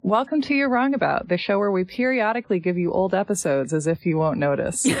Welcome to You're Wrong About, the show where we periodically give you old episodes as if you won't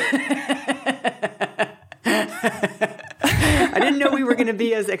notice. I didn't know we were going to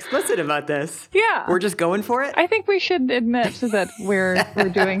be as explicit about this. Yeah. We're just going for it? I think we should admit that we're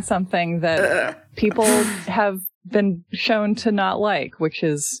doing something that people have been shown to not like, which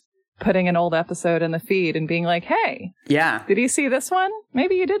is putting an old episode in the feed and being like, hey, yeah, did you see this one?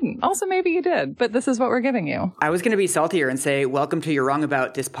 Maybe you didn't. Also, maybe you did, but this is what we're giving you. I was going to be saltier and say, welcome to You're Wrong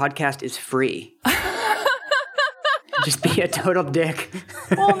About. This podcast is free. Just be a total dick.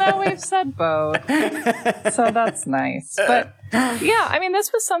 Well, now we've said both. So that's nice. But yeah, I mean,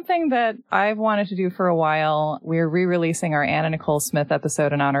 this was something that I've wanted to do for a while. We're re-releasing our Anna Nicole Smith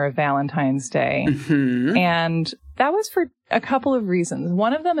episode in honor of Valentine's Day. Mm-hmm. And that was for a couple of reasons.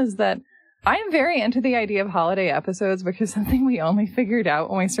 One of them is that I'm very into the idea of holiday episodes, which is something we only figured out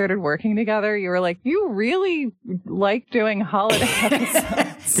when we started working together. You were like, you really like doing holiday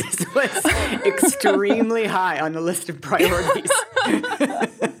episodes. This was extremely high on the list of priorities.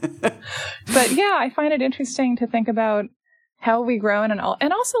 But yeah, I find it interesting to think about how we grown and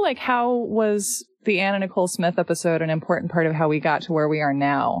also like how was the Anna Nicole Smith episode an important part of how we got to where we are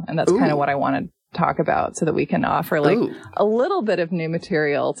now. And that's kind of what I want to talk about so that we can offer like a little bit of new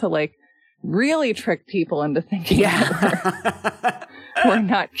material to like really trick people into thinking that we're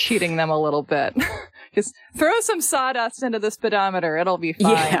not cheating them a little bit. Just throw some sawdust into the speedometer. It'll be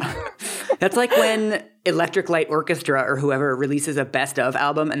fine. Yeah. That's like when Electric Light Orchestra or whoever releases a best of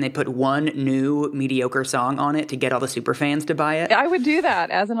album and they put one new mediocre song on it to get all the super fans to buy it. I would do that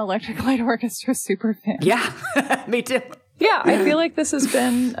as an Electric Light Orchestra super fan. Yeah, me too. Yeah, I feel like this has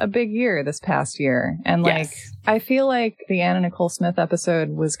been a big year this past year. And like, I feel like the Anna Nicole Smith episode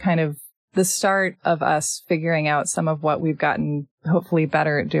was kind of the start of us figuring out some of what we've gotten hopefully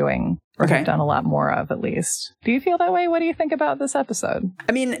better at doing, or have done a lot more of, at least. Do you feel that way? What do you think about this episode?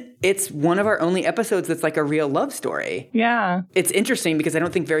 I mean, it's one of our only episodes that's like a real love story. Yeah. It's interesting because I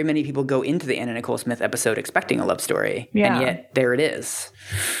don't think very many people go into the Anna Nicole Smith episode expecting a love story. Yeah. And yet, there it is.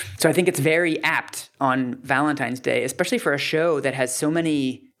 So I think it's very apt on Valentine's Day, especially for a show that has so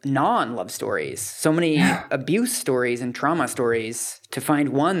many non-love stories, so many abuse stories and trauma stories, to find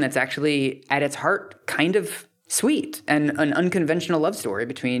one that's actually at its heart kind of sweet and an unconventional love story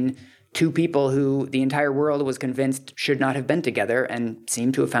between two people who the entire world was convinced should not have been together and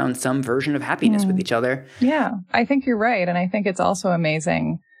seem to have found some version of happiness with each other. Yeah, I think you're right. And I think it's also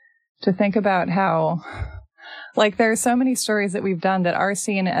amazing to think about how, like, there are so many stories that we've done that are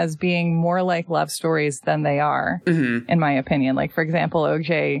seen as being more like love stories than they are, in my opinion. Like, for example,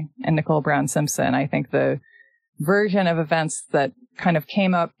 OJ and Nicole Brown Simpson. I think the version of events that kind of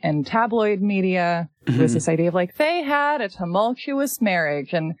came up in tabloid media was this idea of like, they had a tumultuous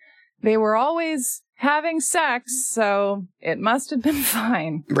marriage and they were always having sex, so it must have been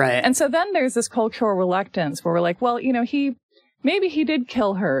fine. Right. And so then there's this cultural reluctance where we're like, well, you know, maybe he did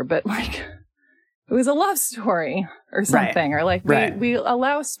kill her, but like, it was a love story or something. Right. Or like, we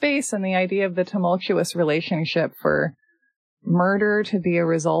allow space in the idea of the tumultuous relationship for murder to be a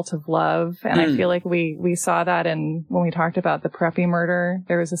result of love. And I feel like we saw that when we talked about the Preppy murder.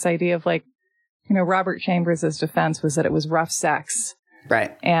 There was this idea of like, you know, Robert Chambers' defense was that it was rough sex.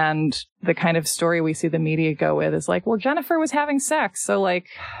 Right. And the kind of story we see the media go with is like, well, Jennifer was having sex, so like,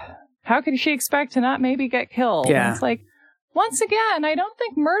 how could she expect to not maybe get killed? Yeah. And it's like, once again, I don't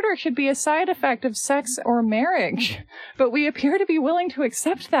think murder should be a side effect of sex or marriage, but we appear to be willing to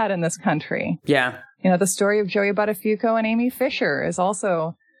accept that in this country. Yeah. You know, the story of Joey Buttafuoco and Amy Fisher is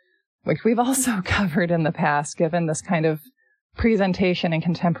also, which we've also covered in the past, given this kind of presentation in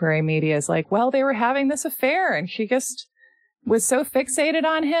contemporary media is like, well, they were having this affair and she just was so fixated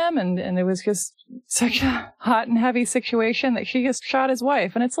on him and it was just such a hot and heavy situation that she just shot his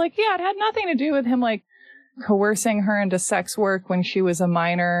wife. And it's like, yeah, it had nothing to do with him like coercing her into sex work when she was a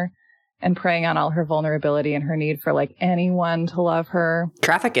minor and preying on all her vulnerability and her need for like anyone to love her.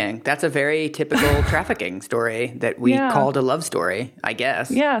 Trafficking. That's a very typical trafficking story that we called a love story, I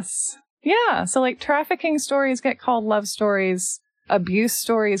guess. Yes. Yeah. So like trafficking stories get called love stories. Abuse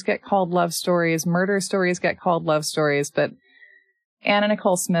stories get called love stories. Murder stories get called love stories. But Anna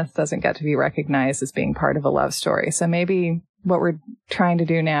Nicole Smith doesn't get to be recognized as being part of a love story. So maybe what we're trying to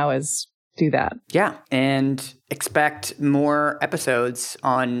do now is do that. Yeah. And expect more episodes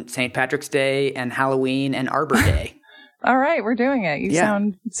on St. Patrick's Day and Halloween and Arbor Day. All right, we're doing it. You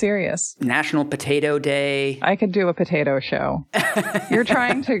sound serious. National Potato Day. I could do a potato show. You're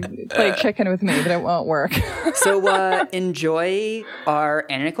trying to play chicken with me, but it won't work. So enjoy our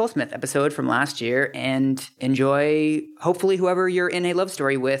Anna Nicole Smith episode from last year and enjoy, hopefully, whoever you're in a love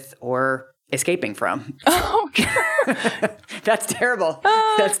story with or escaping from. Oh, God. That's terrible.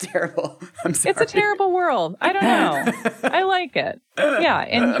 That's terrible. I'm sorry. It's a terrible world. I don't know. I like it. Yeah,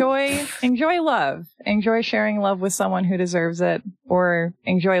 enjoy love. Enjoy sharing love with someone who deserves it, or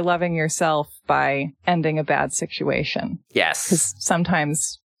enjoy loving yourself by ending a bad situation. Yes. Because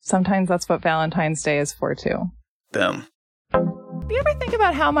sometimes that's what Valentine's Day is for, too. Boom. Do you ever think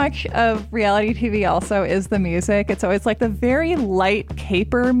about how much of reality TV also is the music? It's always like the very light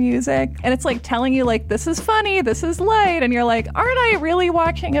caper music. And it's like telling you like, this is funny, this is light. And you're like, aren't I really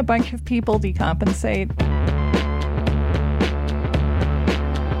watching a bunch of people decompensate?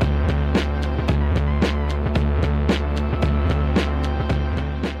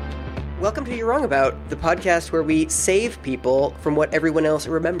 Welcome to You're Wrong About, the podcast where we save people from what everyone else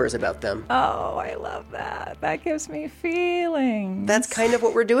remembers about them. Oh, I love that. That gives me feelings. That's kind of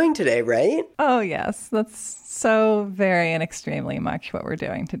what we're doing today, right? Oh, yes. That's so very and extremely much what we're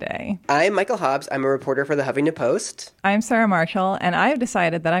doing today. I'm Michael Hobbs. I'm a reporter for the Huffington Post. I'm Sarah Marshall, and I've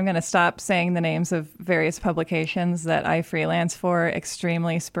decided that I'm going to stop saying the names of various publications that I freelance for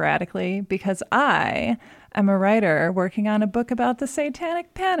extremely sporadically because I'm a writer working on a book about the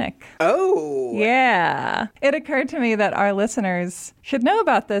Satanic Panic. Oh. Yeah. It occurred to me that our listeners should know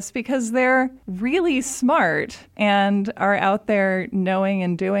about this because they're really smart and are out there knowing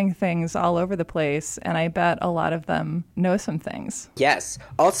and doing things all over the place. And I bet a lot of them know some things. Yes.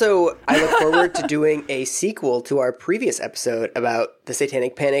 Also, I look forward to doing a sequel to our previous episode about the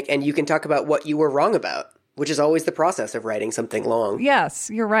Satanic Panic, and you can talk about what you were wrong about. Which is always the process of writing something long. Yes,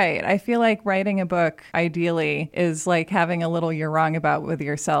 you're right. I feel like writing a book, ideally, is like having a little you're wrong about with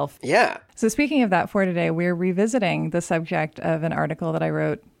yourself. Yeah. So speaking of that for today, we're revisiting the subject of an article that I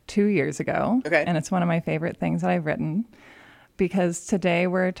wrote 2 years ago. Okay. And it's one of my favorite things that I've written because today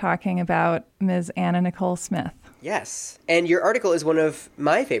we're talking about Ms. Anna Nicole Smith. Yes. And your article is one of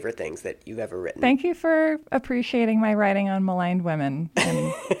my favorite things that you've ever written. Thank you for appreciating my writing on maligned women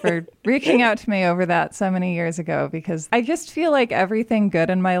and for reaching out to me over that so many years ago, because I just feel like everything good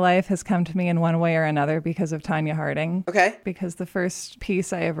in my life has come to me in one way or another because of Tonya Harding. Okay. Because the first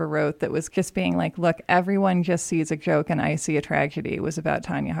piece I ever wrote that was just being like, look, everyone just sees a joke and I see a tragedy was about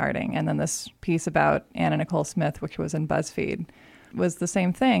Tonya Harding. And then this piece about Anna Nicole Smith, which was in BuzzFeed, was the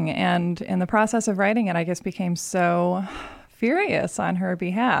same thing. And in the process of writing it, I just became so furious on her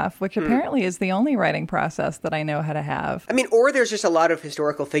behalf, which apparently is the only writing process that I know how to have. I mean, or there's just a lot of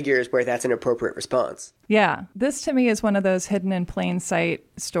historical figures where that's an appropriate response. Yeah. This to me is one of those hidden in plain sight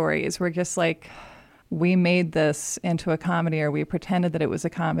stories where just like we made this into a comedy or we pretended that it was a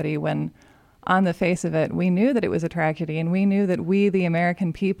comedy when on the face of it, we knew that it was a tragedy, and we knew that we, the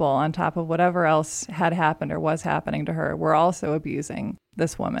American people, on top of whatever else had happened or was happening to her, were also abusing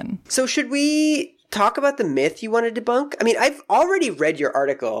this woman. So should we talk about the myth you want to debunk? I mean, I've already read your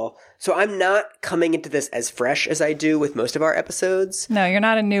article, so I'm not coming into this as fresh as I do with most of our episodes. No, you're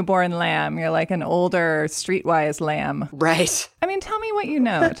not a newborn lamb. You're like an older, streetwise lamb. Right. I mean, tell me what you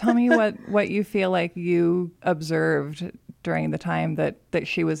know. Tell me what you feel like you observed during the time that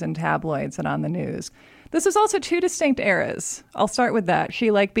she was in tabloids and on the news. This is also two distinct eras. I'll start with that.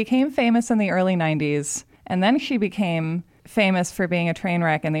 She became famous in the early 90s, and then she became famous for being a train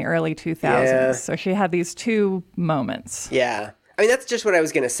wreck in the early 2000s. Yeah. So she had these two moments. Yeah. I mean, that's just what I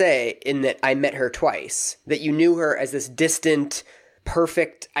was going to say, in that I met her twice. That you knew her as this distant,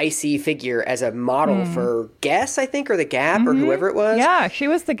 perfect, icy figure as a model for Guess, I think, or The Gap, or whoever it was. Yeah, she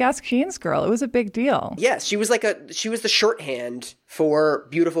was the Guess Jeans girl. It was a big deal. Yes, she was the shorthand for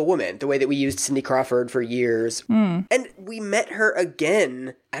beautiful woman, the way that we used Cindy Crawford for years. And we met her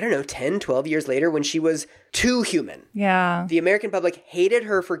again, I don't know, 10, 12 years later when she was too human. Yeah. The American public hated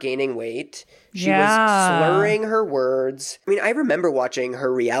her for gaining weight. She was slurring her words. I mean, I remember watching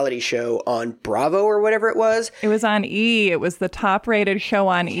her reality show on Bravo or whatever it was. It was on E. It was the top-rated show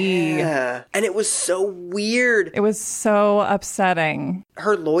on E. Yeah. And it was so weird. It was so upsetting.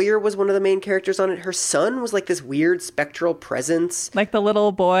 Her lawyer was one of the main characters on it. Her son was like this weird spectral presence. Like the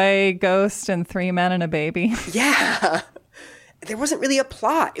little boy ghost and 3 men and a baby. Yeah. There wasn't really a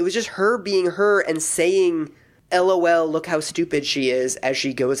plot. It was just her being her and saying, LOL, look how stupid she is as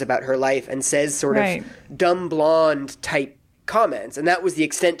she goes about her life and says sort of dumb blonde type comments. And that was the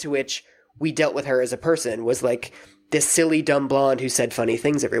extent to which we dealt with her as a person, was like this silly dumb blonde who said funny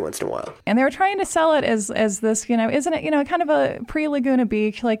things every once in a while. And they were trying to sell it as this, isn't it, kind of a pre-Laguna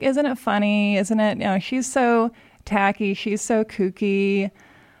Beach, like, isn't it funny? Isn't it, she's so tacky, she's so kooky.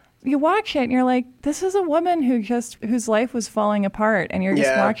 You watch it and you're like, this is a woman whose life was falling apart, and you're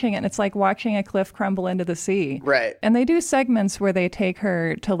just watching it, and it's like watching a cliff crumble into the sea. Right. And they do segments where they take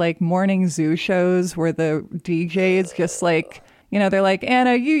her to like morning zoo shows where the DJ is just like You know, they're like,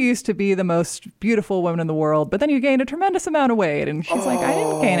 Anna, you used to be the most beautiful woman in the world, but then you gained a tremendous amount of weight. And she's like, I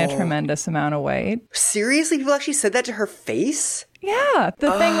didn't gain a tremendous amount of weight. Seriously? People actually said that to her face? Yeah.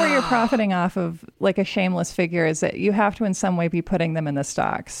 The thing where you're profiting off of like a shameless figure is that you have to in some way be putting them in the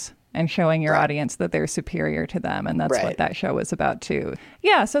stocks and showing your audience that they're superior to them. And that's what that show was about too.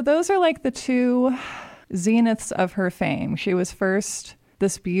 Yeah. So those are like the two zeniths of her fame. She was first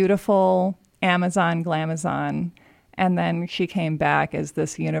this beautiful Amazon glamazon. And then she came back as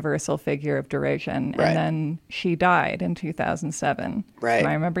this universal figure of derision. And then she died in 2007. Right. And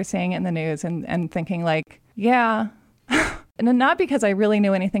I remember seeing it in the news and thinking like, yeah. And not because I really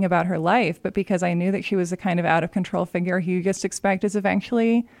knew anything about her life, but because I knew that she was the kind of out of control figure who you just expect is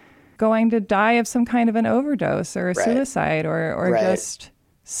eventually going to die of some kind of an overdose or a suicide or just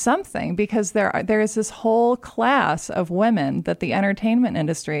something, because there is this whole class of women that the entertainment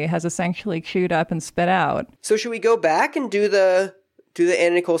industry has essentially chewed up and spit out. So should we go back and do the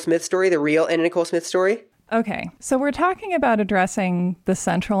Anna Nicole Smith story, the real Anna Nicole Smith story? Okay, so we're talking about addressing the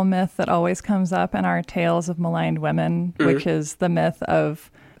central myth that always comes up in our tales of maligned women, which is the myth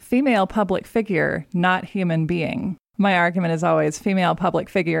of female public figure, not human being. My argument is always female public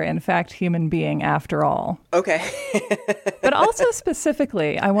figure, in fact, human being after all. Okay. But also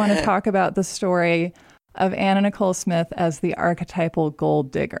specifically, I want to talk about the story of Anna Nicole Smith as the archetypal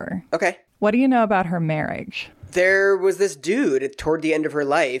gold digger. Okay. What do you know about her marriage? There was this dude toward the end of her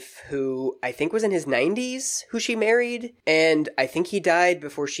life who I think was in his 90s who she married. And I think he died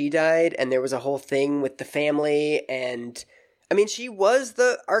before she died. And there was a whole thing with the family. And I mean, she was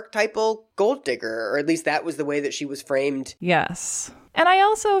the archetypal gold digger, or at least that was the way that she was framed. Yes. And I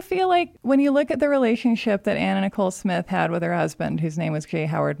also feel like when you look at the relationship that Anna Nicole Smith had with her husband, whose name was J.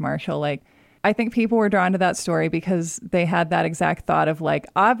 Howard Marshall, like, I think people were drawn to that story because they had that exact thought of like,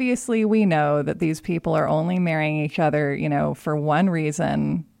 obviously we know that these people are only marrying each other, you know, for one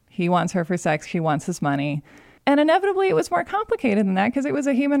reason. He wants her for sex. She wants his money. And inevitably it was more complicated than that because it was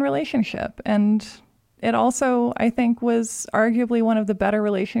a human relationship. And it also, I think, was arguably one of the better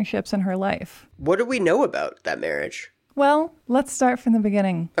relationships in her life. What do we know about that marriage? Well, let's start from the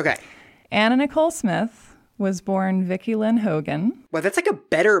beginning. Okay. Anna Nicole Smith was born Vicki Lynn Hogan. Well, that's like a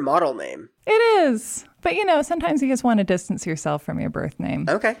better model name. It is. But, you know, sometimes you just want to distance yourself from your birth name.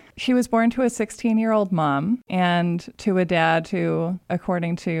 Okay. She was born to a 16-year-old mom and to a dad who,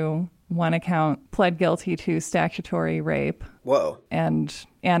 according to one account, pled guilty to statutory rape. Whoa. And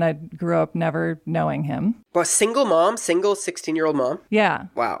Anna grew up never knowing him. Well, single mom, single 16-year-old mom? Yeah.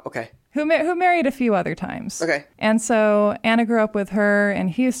 Wow, okay. Who married a few other times. Okay. And so Anna grew up with her in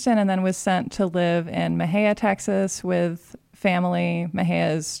Houston and then was sent to live in Mejia, Texas with family.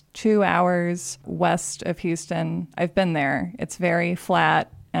 Mejia is 2 hours west of Houston. I've been there. It's very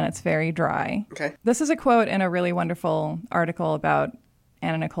flat and it's very dry. Okay. This is a quote in a really wonderful article about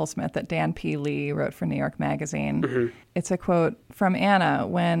Anna Nicole Smith that Dan P. Lee wrote for New York Magazine. Mm-hmm. It's a quote from Anna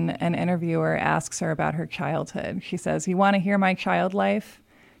when an interviewer asks her about her childhood. She says, "You want to hear my child life?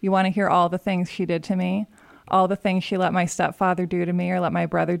 You want to hear all the things she did to me? All the things she let my stepfather do to me or let my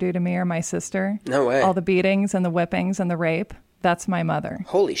brother do to me or my sister? No way. All the beatings and the whippings and the rape? That's my mother."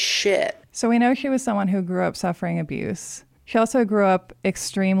 Holy shit. So we know she was someone who grew up suffering abuse. She also grew up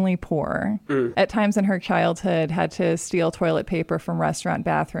extremely poor. At times in her childhood, had to steal toilet paper from restaurant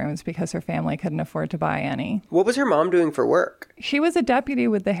bathrooms because her family couldn't afford to buy any. What was her mom doing for work? She was a deputy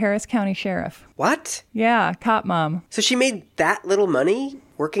with the Harris County Sheriff. What? Yeah, cop mom. So she made that little money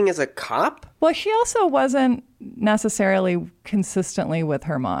working as a cop? Well, she also wasn't necessarily consistently with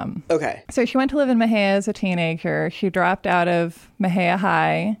her mom. Okay. So she went to live in Mejia as a teenager. She dropped out of Mejia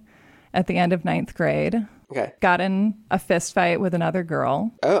High at the end of 9th grade. Okay. Got in a fist fight with another girl,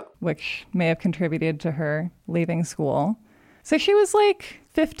 Oh. which may have contributed to her leaving school. So she was like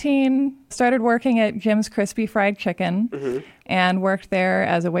 15, started working at Jim's Crispy Fried Chicken and worked there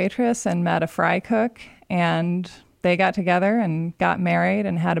as a waitress and met a fry cook. And they got together and got married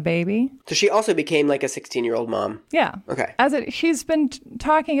and had a baby. So she also became like a 16-year-old mom. Yeah. Okay. She's been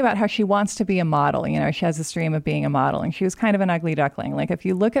talking about how she wants to be a model. You know, she has this dream of being a model. And she was kind of an ugly duckling. Like if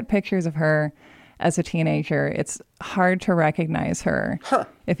you look at pictures of her as a teenager, it's hard to recognize her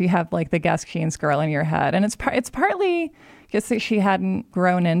if you have like the Guess Jeans girl in your head. And it's partly just that she hadn't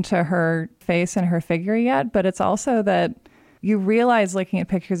grown into her face and her figure yet, but it's also that you realize looking at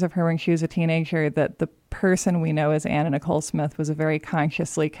pictures of her when she was a teenager that the person we know as Anna Nicole Smith was a very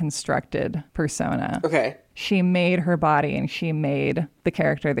consciously constructed persona. Okay. She made her body and she made the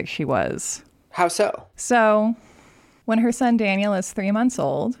character that she was. How so? So when her son Daniel is 3 months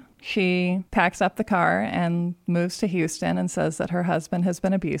old, she packs up the car and moves to Houston and says that her husband has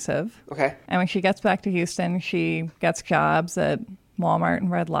been abusive. Okay. And when she gets back to Houston, she gets jobs at Walmart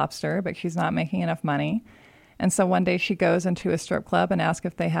and Red Lobster, but she's not making enough money. And so one day she goes into a strip club and asks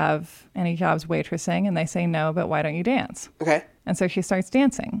if they have any jobs waitressing, and they say no, but why don't you dance? Okay. And so she starts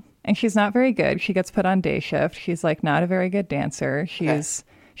dancing. And she's not very good. She gets put on day shift. She's like not a very good dancer. She has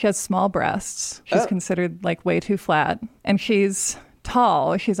small breasts. She's considered like way too flat. And she's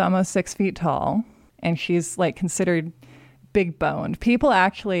tall. She's almost 6 feet tall. And she's like considered big boned. People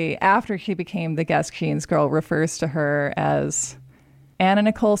actually, after she became the Guess Jeans girl, refers to her as Anna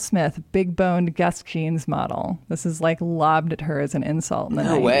Nicole Smith, big boned Guess Jeans model. This is like lobbed at her as an insult in the 90s.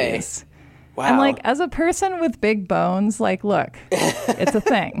 No way. Wow. I'm like, as a person with big bones, like, look, it's a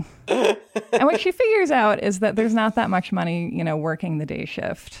thing. And what she figures out is that there's not that much money, you know, working the day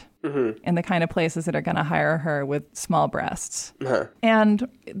shift in the kind of places that are going to hire her with small breasts. And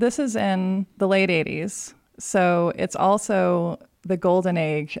this is in the late 80s. So it's also the golden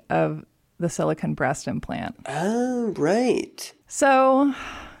age of the silicone breast implant. Oh, right. So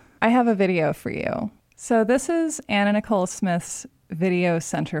I have a video for you. So this is Anna Nicole Smith's video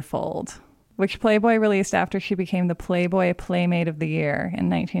centerfold, which Playboy released after she became the Playboy Playmate of the Year in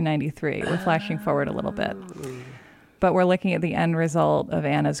 1993. We're flashing forward a little bit. But we're looking at the end result of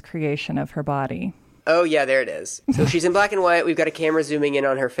Anna's creation of her body. Oh, yeah, there it is. So she's in black and white. We've got a camera zooming in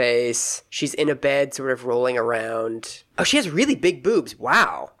on her face. She's in a bed sort of rolling around. Oh, she has really big boobs.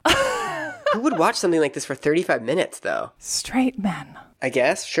 Wow. Who would watch something like this for 35 minutes, though? Straight men. I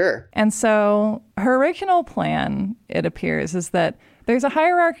guess, sure. And so her original plan, it appears, is that there's a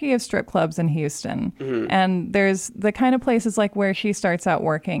hierarchy of strip clubs in Houston. And there's the kind of places like where she starts out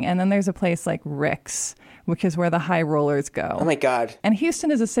working. And then there's a place like Rick's, which is where the high rollers go. Oh, my God. And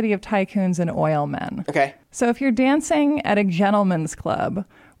Houston is a city of tycoons and oil men. Okay. So if you're dancing at a gentleman's club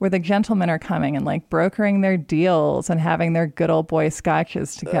where the gentlemen are coming and like brokering their deals and having their good old boy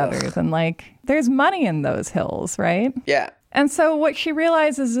scotches together, then like there's money in those hills, right? Yeah. And so what she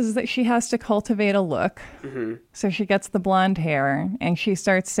realizes is that she has to cultivate a look. So she gets the blonde hair and she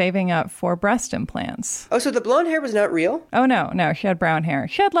starts saving up for breast implants. Oh, so the blonde hair was not real? Oh, no, she had brown hair.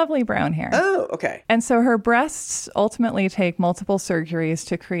 She had lovely brown hair. Oh, okay. And so her breasts ultimately take multiple surgeries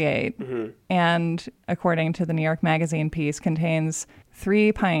to create. And according to the New York Magazine piece, contains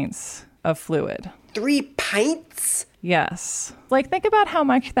 3 pints of fluid. 3 pints? Yes. Like, think about how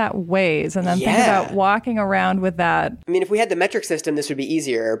much that weighs, and then think about walking around with that. I mean, if we had the metric system, this would be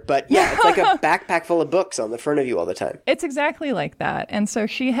easier. But yeah, it's like a backpack full of books on the front of you all the time. It's exactly like that. And so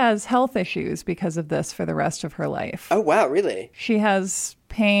she has health issues because of this for the rest of her life. Oh, wow, really? She has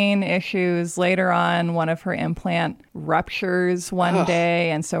pain issues. Later on, one of her implant ruptures one day,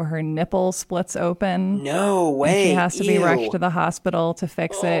 and so her nipple splits open. No way. And she has to be rushed to the hospital to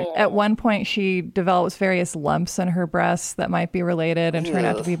fix it. At one point, she develops various lumps in her breasts that might be related and turn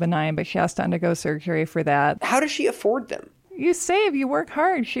out to be benign, but she has to undergo surgery for that. How does she afford them? You save, you work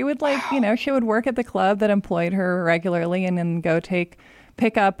hard. She would she would work at the club that employed her regularly and then go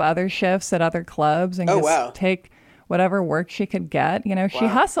pick up other shifts at other clubs and take whatever work she could get. You know, she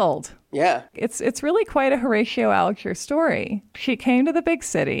hustled. Yeah. It's really quite a Horatio Alger story. She came to the big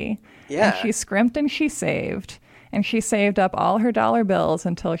city. Yeah. And she scrimped and she saved. And she saved up all her dollar bills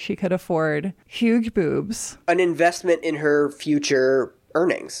until she could afford huge boobs. An investment in her future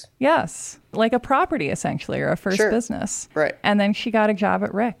earnings. Yes. Like a property, essentially, or a first business. Right. And then she got a job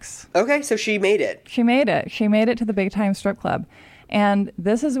at Rick's. Okay, so she made it. She made it. She made it to the big time strip club. And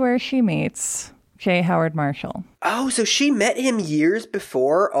this is where she meets J. Howard Marshall. Oh, so she met him years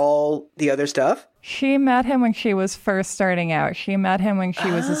before all the other stuff? She met him when she was first starting out. She met him when she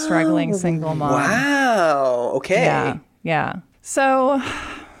was a struggling single mom. Wow. Okay. Yeah. So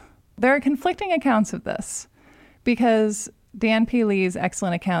there are conflicting accounts of this because Dan P. Lee's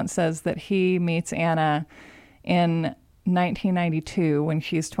excellent account says that he meets Anna in 1992 when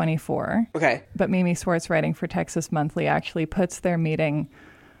she's 24. Okay. But Mimi Swartz, writing for Texas Monthly, actually puts their meeting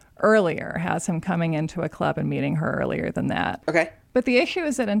earlier, has him coming into a club and meeting her earlier than that. Okay. But the issue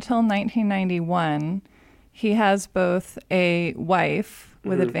is that until 1991, he has both a wife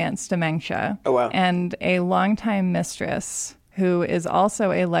with advanced dementia and a longtime mistress who is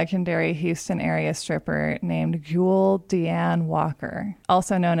also a legendary Houston area stripper named Jewel Deanne Walker,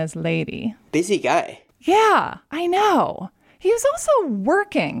 also known as Lady. Busy guy. Yeah, I know. He was also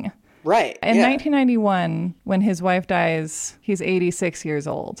working. Right. In 1991, when his wife dies, he's 86 years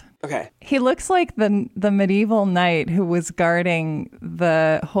old. Okay. He looks like the medieval knight who was guarding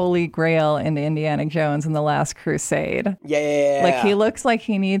the Holy Grail in Indiana Jones in The Last Crusade. Yeah. Like, he looks like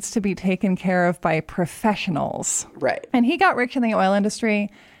he needs to be taken care of by professionals. Right. And he got rich in the oil industry.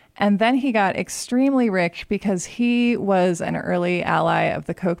 And then he got extremely rich because he was an early ally of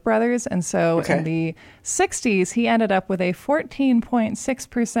the Koch brothers. And so in the 60s, he ended up with a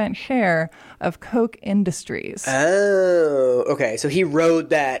 14.6% share of Koch Industries. Oh, okay. So he rode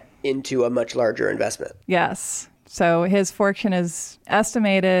that into a much larger investment. Yes. So his fortune is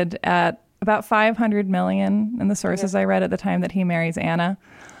estimated at about $500 million in the sources I read at the time that he marries Anna,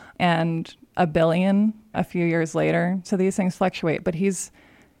 and $1 billion a few years later. So these things fluctuate, but he's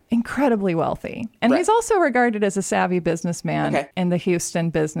incredibly wealthy. And he's also regarded as a savvy businessman in the Houston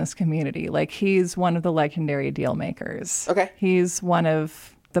business community. Like, he's one of the legendary deal makers. He's one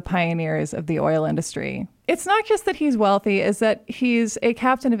of the pioneers of the oil industry. It's not just that he's wealthy, is that he's a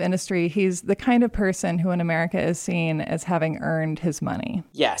captain of industry. He's the kind of person who in America is seen as having earned his money.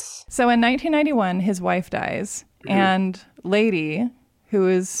 Yes. So in 1991, his wife dies, and Lady, who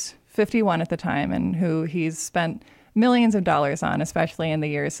is 51 at the time and who he's spent millions of dollars on, especially in the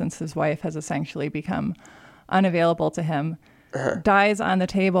years since his wife has essentially become unavailable to him, dies on the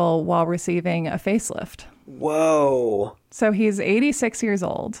table while receiving a facelift. Whoa. So he's 86 years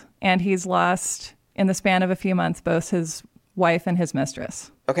old, and he's lost, in the span of a few months, both his wife and his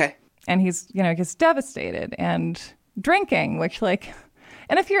mistress. And he's, gets devastated and drinking, which, like,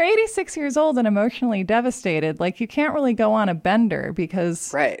 and if you're 86 years old and emotionally devastated, like, you can't really go on a bender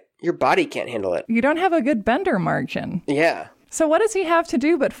because... Right. Your body can't handle it. You don't have a good bender margin. Yeah. So what does he have to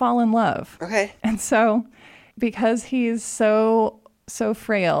do but fall in love? And so, because he's so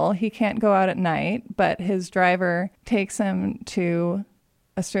frail, he can't go out at night, but his driver takes him to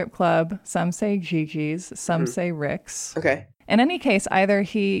a strip club. Some say Gigi's, some say Rick's. In any case, either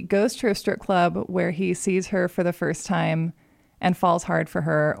he goes to a strip club where he sees her for the first time and falls hard for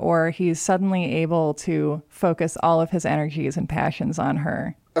her, or he's suddenly able to focus all of his energies and passions on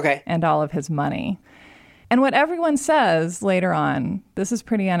her and all of his money. And what everyone says later on, this is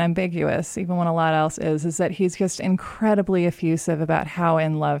pretty unambiguous, even when a lot else is that he's just incredibly effusive about how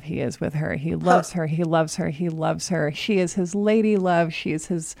in love he is with her. He loves her, he loves her, he loves her. She is his lady love. She is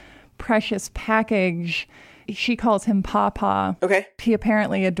his precious package. She calls him Papa. He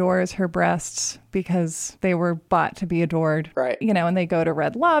apparently adores her breasts because they were bought to be adored. And they go to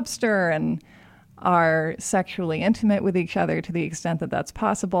Red Lobster and are sexually intimate with each other to the extent that that's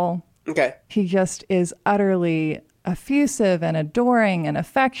possible. He just is utterly effusive and adoring and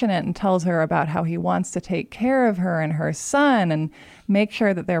affectionate and tells her about how he wants to take care of her and her son and make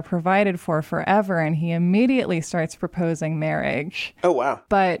sure that they're provided for forever. And he immediately starts proposing marriage.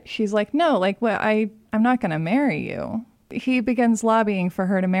 But she's like, no, like, well, I'm not going to marry you. He begins lobbying for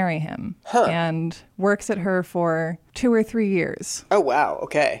her to marry him and works at her for 2 or 3 years.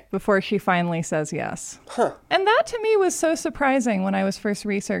 Before she finally says yes. And that to me was so surprising when I was first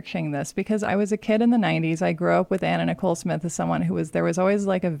researching this, because I was a kid in the 90s. I grew up with Anna Nicole Smith as someone who there was always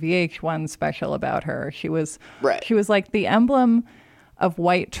like a VH1 special about her. She was like the emblem of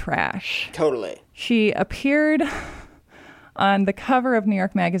white trash. She appeared on the cover of New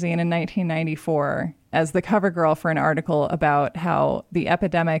York Magazine in 1994 as the cover girl for an article about how the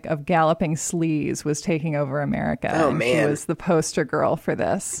epidemic of galloping sleaze was taking over America. She was the poster girl for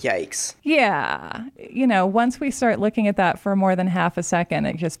this. Yikes. Yeah. Once we start looking at that for more than half a second,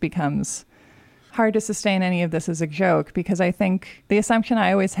 it just becomes hard to sustain any of this as a joke, because I think the assumption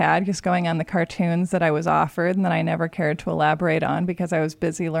I always had, just going on the cartoons that I was offered and that I never cared to elaborate on because I was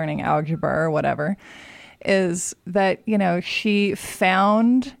busy learning algebra or whatever, is that, she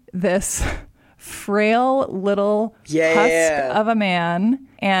found this frail little husk of a man,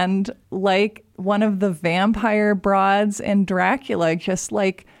 and like one of the vampire broads in Dracula, just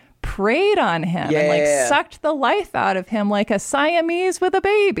like preyed on him and like sucked the life out of him like a Siamese with a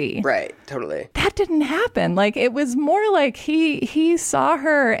baby. That didn't happen. Like, it was more like he saw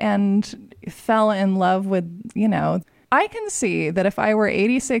her and fell in love with, I can see that if I were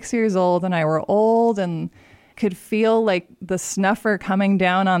 86 years old and I were old and could feel like the snuffer coming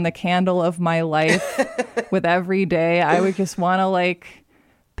down on the candle of my life with every day, I would just want to like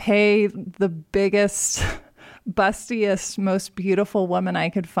pay the biggest, bustiest, most beautiful woman I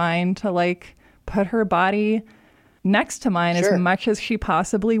could find to like put her body next to mine as much as she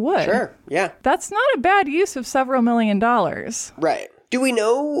possibly would. That's not a bad use of several $1 million. Do we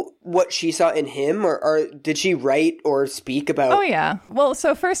know what she saw in him, or did she write or speak about? Oh, yeah. Well,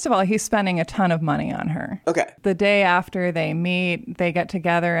 so first of all, he's spending a ton of money on her. The day after they meet, they get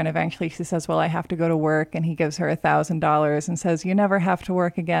together, and eventually she says, well, I have to go to work, and he gives her $1,000 and says, you never have to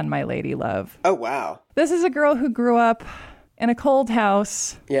work again, my lady love. This is a girl who grew up in a cold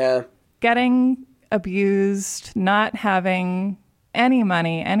house. Getting abused, not having any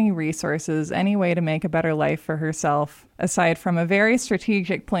money, any resources, any way to make a better life for herself, aside from a very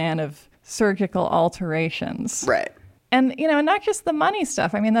strategic plan of surgical alterations. Right. And, not just the money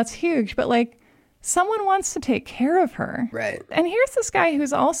stuff. I mean, that's huge, but like someone wants to take care of her. Right. And here's this guy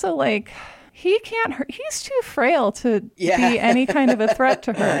who's also like, he's too frail to be any kind of a threat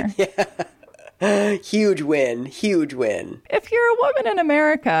to her. Yeah. Huge win. Huge win. If you're a woman in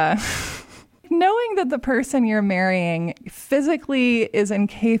America, knowing that the person you're marrying physically is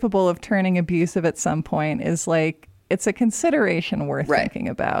incapable of turning abusive at some point is like, it's a consideration worth thinking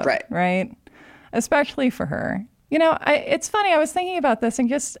about. Right? Especially for her. It's funny. I was thinking about this and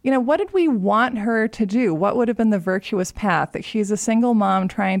just, what did we want her to do? What would have been the virtuous path? That she's a single mom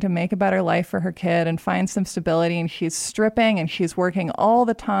trying to make a better life for her kid and find some stability, and she's stripping and she's working all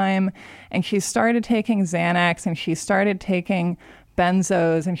the time, and she started taking Xanax and she started taking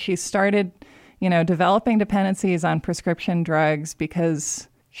benzos and she started, developing dependencies on prescription drugs because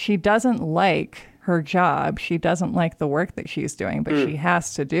she doesn't like her job. She doesn't like the work that she's doing, but she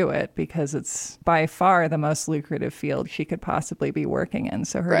has to do it because it's by far the most lucrative field she could possibly be working in.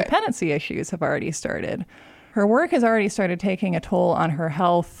 So her dependency issues have already started. Her work has already started taking a toll on her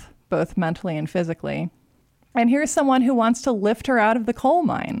health, both mentally and physically. And here's someone who wants to lift her out of the coal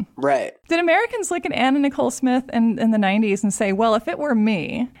mine. Right. Did Americans look at Anna Nicole Smith in the 90s and say, well, if it were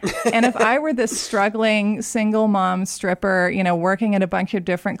me, and if I were this struggling single mom stripper, working at a bunch of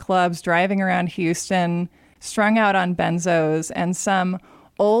different clubs, driving around Houston, strung out on benzos, and some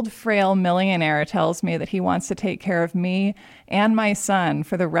old frail millionaire tells me that he wants to take care of me and my son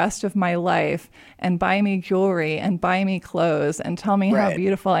for the rest of my life and buy me jewelry and buy me clothes and tell me how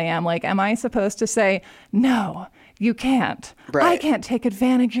beautiful I am. Like, am I supposed to say, no, you can't. I can't take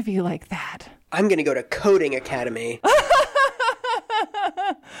advantage of you like that. I'm going to go to coding academy.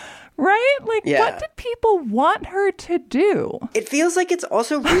 Right? Like, what did people want her to do? It feels like it's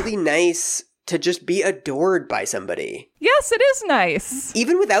also really nice to just be adored by somebody. Yes, it is nice.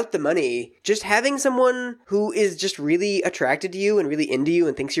 Even without the money, just having someone who is just really attracted to you and really into you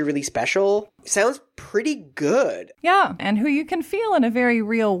and thinks you're really special sounds pretty good. Yeah, and who you can feel in a very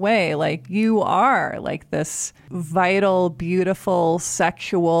real way. Like, you are like this vital, beautiful,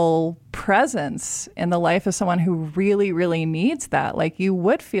 sexual presence in the life of someone who really, really needs that. Like, you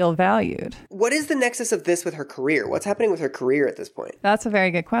would feel valued. What is the nexus of this with her career? What's happening with her career at this point? That's a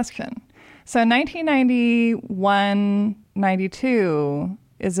very good question. So 1991, 92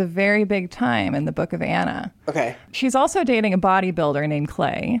 is a very big time in the Book of Anna. Okay. She's also dating a bodybuilder named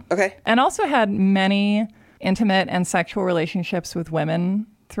Clay. Okay. And also had many intimate and sexual relationships with women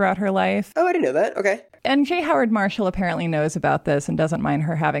throughout her life. Oh, I didn't know that. Okay. And J. Howard Marshall apparently knows about this and doesn't mind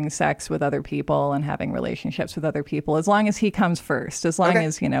her having sex with other people and having relationships with other people, as long as he comes first, as long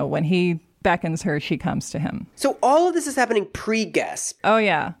as, when he beckons her, she comes to him. So all of this is happening pre-Guess. Oh,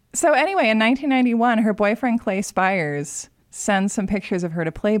 yeah. So anyway, in 1991, her boyfriend, Clay Spires, sends some pictures of her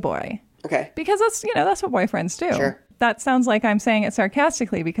to Playboy. Okay. Because that's what boyfriends do. Sure. That sounds like I'm saying it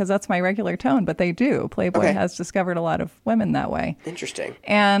sarcastically because that's my regular tone, but they do. Playboy has discovered a lot of women that way. Interesting.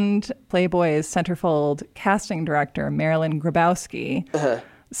 And Playboy's centerfold casting director, Marilyn Grabowski,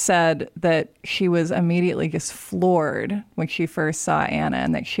 said that she was immediately just floored when she first saw Anna,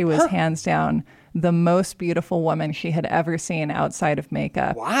 and that she was hands down the most beautiful woman she had ever seen outside of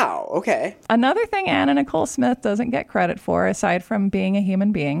makeup. Wow. Okay. Another thing Anna Nicole Smith doesn't get credit for, aside from being a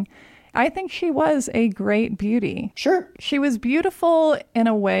human being, I think she was a great beauty. Sure. She was beautiful in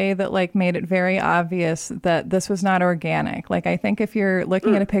a way that made it very obvious that this was not organic. I think if you're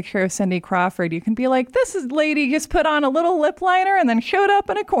looking at a picture of Cindy Crawford, you can be like, this lady just put on a little lip liner and then showed up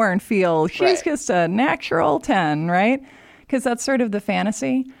in a cornfield. She's just a natural 10, right? Because that's sort of the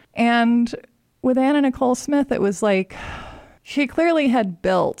fantasy. And with Anna Nicole Smith, it was like she clearly had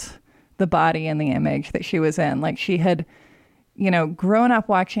built the body and the image that she was in. She had grown up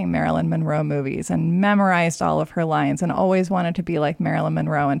watching Marilyn Monroe movies and memorized all of her lines and always wanted to be like Marilyn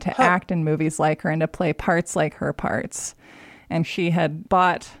Monroe and to act in movies like her and to play parts like her parts. And she had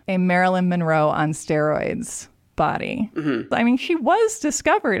bought a Marilyn Monroe on steroids body. Mm-hmm. I mean, she was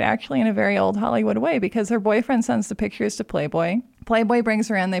discovered actually in a very old Hollywood way because her boyfriend sends the pictures to Playboy. Playboy brings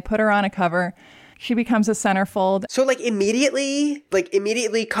her in. They put her on a cover. She becomes a centerfold. So immediately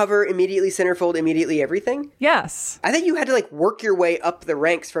cover, immediately centerfold, immediately everything? Yes. I think you had to work your way up the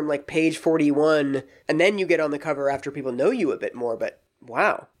ranks from page 41 and then you get on the cover after people know you a bit more, but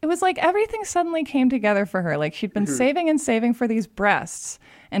wow. It was everything suddenly came together for her. She'd been saving and saving for these breasts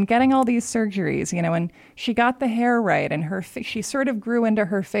and getting all these surgeries, and she got the hair right and she sort of grew into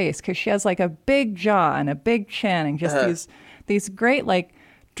her face because she has a big jaw and a big chin and just these great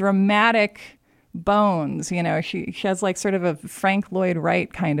dramatic bones. You know, she has like sort of a Frank Lloyd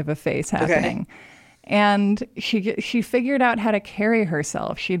Wright kind of a face happening. Okay. And she figured out how to carry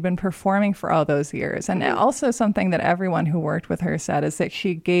herself. She'd been performing for all those years. And also something that everyone who worked with her said is that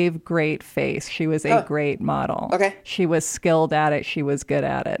she gave great face. She was a great model. Okay. She was skilled at it. She was good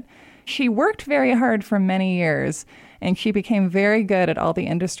at it. She worked very hard for many years, and she became very good at all the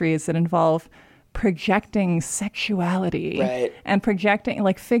industries that involve projecting sexuality and projecting,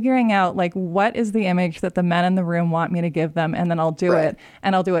 like figuring out like what is the image that the men in the room want me to give them, and then I'll do it,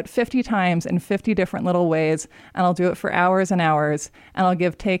 and I'll do it 50 times in 50 different little ways, and I'll do it for hours and hours, and I'll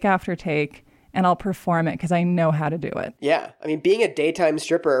give take after take, and I'll perform it because I know how to do it. Yeah. I mean, being a daytime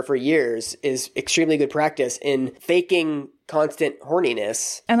stripper for years is extremely good practice in faking constant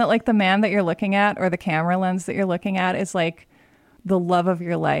horniness. And that like the man that you're looking at or the camera lens that you're looking at is like the love of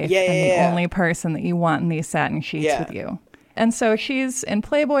your life and the only person that you want in these satin sheets with you. And so she's in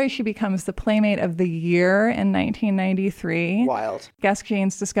Playboy. She becomes the Playmate of the Year in 1993. Wild. Guess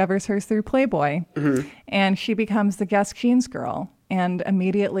Jeans discovers her through Playboy. And she becomes the Guess Jeans girl and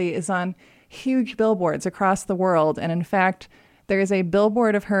immediately is on huge billboards across the world. And in fact, there is a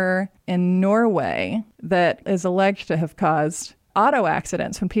billboard of her in Norway that is alleged to have caused auto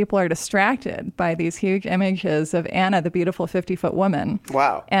accidents when people are distracted by these huge images of Anna, the beautiful 50-foot woman.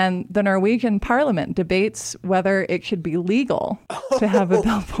 Wow. And the Norwegian parliament debates whether it should be legal to have a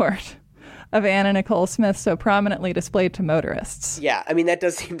billboard of Anna Nicole Smith so prominently displayed to motorists. Yeah, I mean, that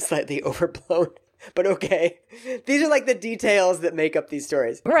does seem slightly overblown, but okay. These are like the details that make up these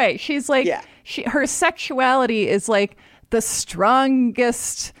stories. Right. She's like, her sexuality is like the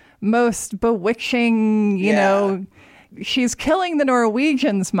strongest, most bewitching, you know, she's killing the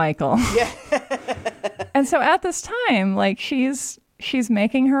Norwegians, Michael. Yeah. And so at this time, like she's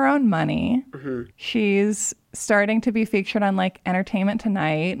making her own money. She's starting to be featured on like Entertainment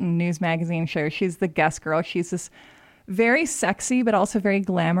Tonight and news magazine shows. She's the guest girl. She's this very sexy, but also very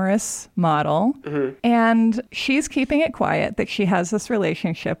glamorous model. And she's keeping it quiet that she has this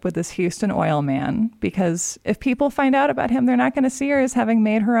relationship with this Houston oil man, because if people find out about him, they're not going to see her as having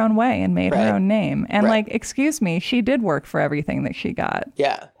made her own way and made her own name. And like, excuse me, she did work for everything that she got.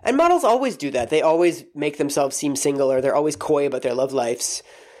 Yeah. And models always do that. They always make themselves seem single, or they're always coy about their love lives.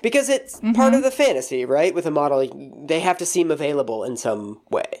 Because it's part of the fantasy, right? With a model, they have to seem available in some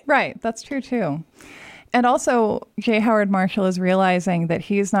way. Right. That's true, too. And also, J. Howard Marshall is realizing that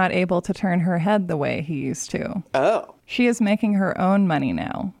he's not able to turn her head the way he used to. Oh. She is making her own money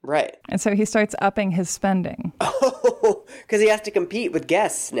now. Right. And so he starts upping his spending. Oh, because he has to compete with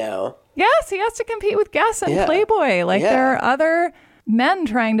guests now. Yes, he has to compete with guests and Playboy. Like, there are other men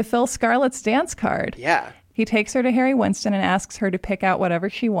trying to fill Scarlett's dance card. Yeah. He takes her to Harry Winston and asks her to pick out whatever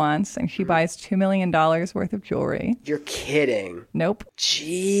she wants, and she buys $2 million worth of jewelry. You're kidding. Nope.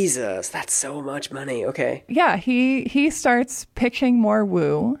 Jesus, that's so much money. Okay. Yeah, he starts pitching more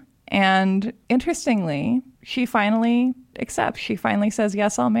woo, and interestingly, she finally accepts. She finally says,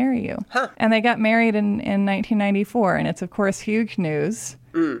 yes, I'll marry you. Huh. And they got married in 1994, and it's, of course, huge news.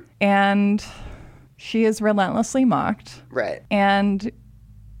 And she is relentlessly mocked. Right. And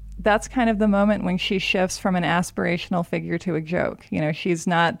that's kind of the moment when she shifts from an aspirational figure to a joke. You know, she's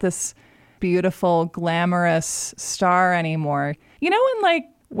not this beautiful, glamorous star anymore. You know,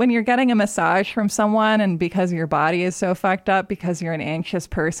 when you're getting a massage from someone and because your body is so fucked up, because you're an anxious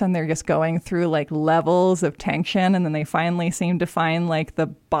person, they're just going through like levels of tension, and then they finally seem to find like the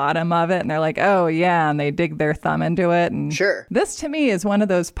bottom of it, and they're like, oh yeah, and they dig their thumb into it. And this to me is one of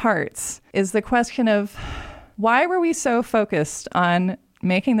those parts, is the question of why were we so focused on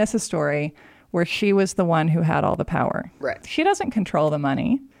making this a story where she was the one who had all the power. Right. She doesn't control the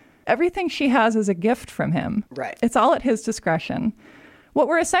money. Everything she has is a gift from him. Right. It's all at his discretion. What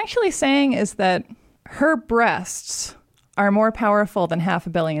we're essentially saying is that her breasts are more powerful than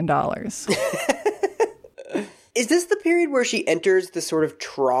 $500 million. Is this the period where she enters the sort of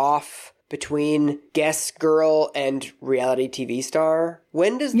trough between guest girl and reality TV star?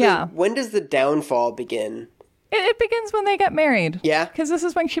 When does the downfall begin? It begins when they get married. Yeah? Because this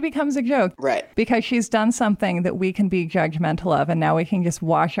is when she becomes a joke. Right. Because she's done something that we can be judgmental of, and now we can just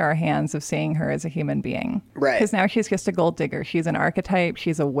wash our hands of seeing her as a human being. Right. Because now she's just a gold digger. She's an archetype.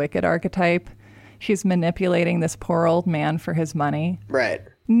 She's a wicked archetype. She's manipulating this poor old man for his money. Right.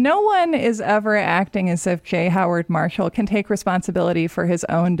 No one is ever acting as if J. Howard Marshall can take responsibility for his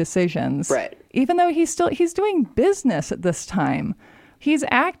own decisions. Right. Even though he's doing business at this time. He's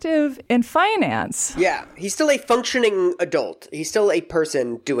active in finance. Yeah, he's still a functioning adult. He's still a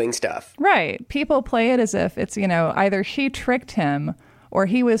person doing stuff. Right. People play it as if it's, either she tricked him or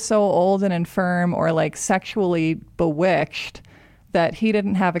he was so old and infirm or like sexually bewitched that he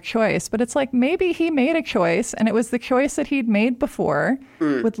didn't have a choice. But it's like, maybe he made a choice, and it was the choice that he'd made before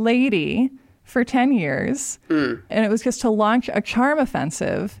with Lady for 10 years. And it was just to launch a charm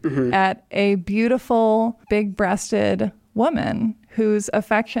offensive at a beautiful, big-breasted woman whose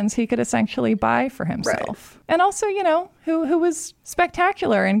affections he could essentially buy for himself. Right. And also, you know, who was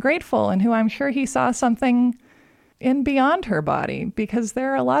spectacular and grateful, and who I'm sure he saw something in beyond her body, because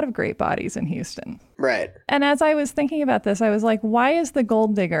there are a lot of great bodies in Houston. Right. And as I was thinking about this, I was like, why is the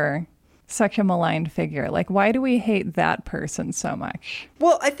gold digger such a maligned figure? Like, why do we hate that person so much?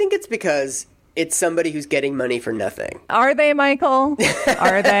 Well, I think it's because it's somebody who's getting money for nothing. Are they, Michael?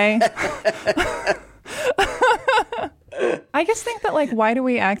 Are they? I just think that, like, why do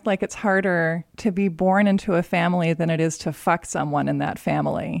we act like it's harder to be born into a family than it is to fuck someone in that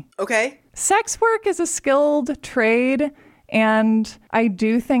family? Okay. Sex work is a skilled trade, and I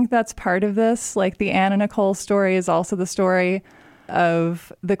do think that's part of this. Like, the Anna Nicole story is also the story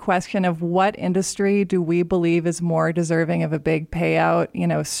of the question of what industry do we believe is more deserving of a big payout, you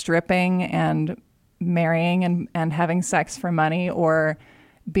know, stripping and marrying and having sex for money, or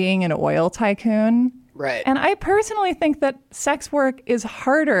being an oil tycoon. Right. And I personally think that sex work is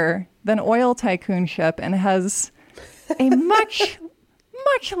harder than oil tycoonship and has a much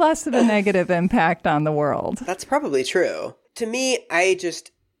less of a negative impact on the world. That's probably true. To me,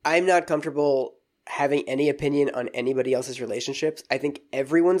 I'm not comfortable having any opinion on anybody else's relationships. I think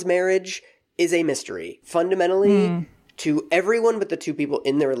everyone's marriage is a mystery. Fundamentally, to everyone but the two people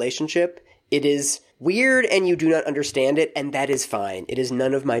in the relationship, it is weird and you do not understand it, and that is fine. It is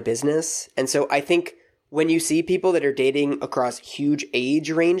none of my business. And so I think when you see people that are dating across huge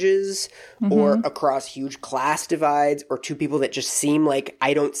age ranges or across huge class divides, or two people that just seem like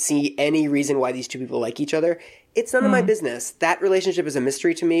I don't see any reason why these two people like each other, it's none of my business. That relationship is a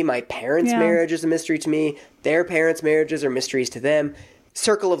mystery to me. My parents' marriage is a mystery to me. Their parents' marriages are mysteries to them.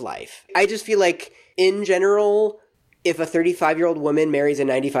 Circle of life. I just feel like, in general, if a 35-year-old woman marries a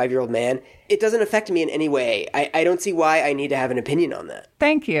 95-year-old man, it doesn't affect me in any way. I don't see why I need to have an opinion on that.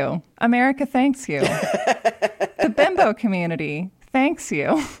 Thank you. America thanks you. The bimbo community thanks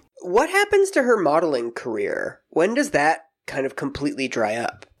you. What happens to her modeling career? When does that kind of completely dry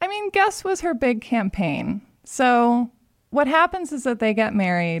up? I mean, Guess was her big campaign. So what happens is that they get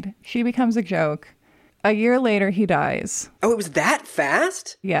married. She becomes a joke. A year later, he dies. Oh, it was that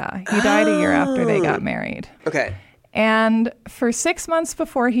fast? Yeah, he died a year after they got married. Okay. And for 6 months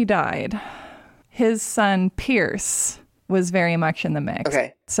before he died, his son, Pierce, was very much in the mix.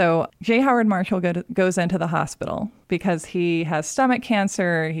 Okay. So J. Howard Marshall goes into the hospital because he has stomach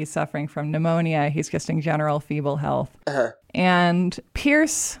cancer. He's suffering from pneumonia. He's just in general feeble health. And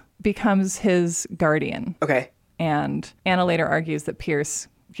Pierce becomes his guardian. Okay. And Anna later argues that Pierce,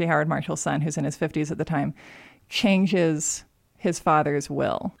 J. Howard Marshall's son, who's in his 50s at the time, changes his father's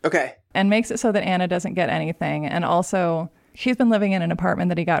will. Okay. And makes it so that Anna doesn't get anything. And also, she's been living in an apartment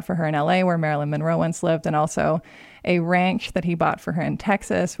that he got for her in LA where Marilyn Monroe once lived, and also a ranch that he bought for her in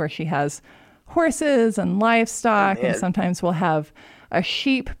Texas where she has horses and livestock, and sometimes will have a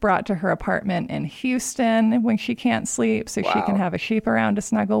sheep brought to her apartment in Houston when she can't sleep, so she can have a sheep around to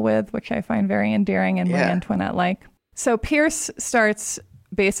snuggle with, which I find very endearing and Marie Antoinette-like. So Pierce starts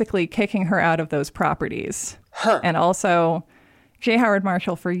basically kicking her out of those properties. And also, J. Howard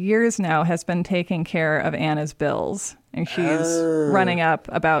Marshall for years now has been taking care of Anna's bills. And she's running up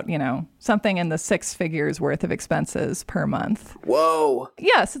about, you know, something in the 6 figures worth of expenses per month. Whoa.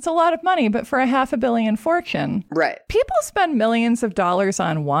 Yes, it's a lot of money, but for a $500 million fortune. Right. People spend millions of dollars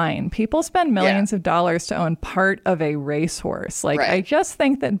on wine. People spend millions of dollars to own part of a racehorse. Like, I just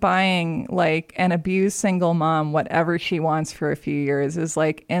think that buying, like, an abused single mom whatever she wants for a few years is,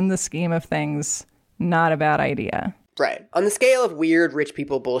 like, in the scheme of things, not a bad idea. Right. On the scale of weird rich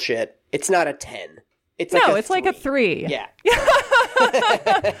people bullshit, it's not a 10. It's like it's like a 3. Yeah.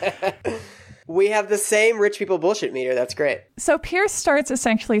 We have the same rich people bullshit meter. That's great. So Pierce starts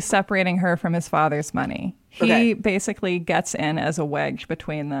essentially separating her from his father's money. He basically gets in as a wedge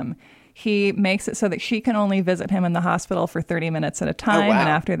between them. He makes it so that she can only visit him in the hospital for 30 minutes at a time. And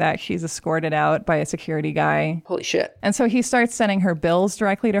after that, she's escorted out by a security guy. Holy shit. And so he starts sending her bills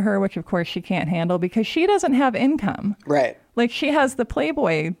directly to her, which of course she can't handle because she doesn't have income. Right. Like, she has the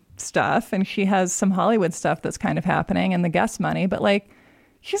Playboy stuff and she has some Hollywood stuff that's kind of happening and the guest money, but, like,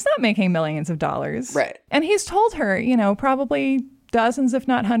 she's not making millions of dollars. Right. And he's told her, you know, probably dozens, if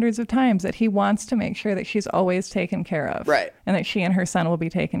not hundreds of times that he wants to make sure that she's always taken care of. Right. And that she and her son will be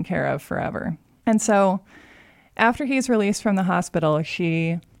taken care of forever. And so after he's released from the hospital,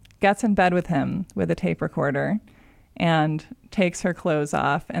 she gets in bed with him with a tape recorder and takes her clothes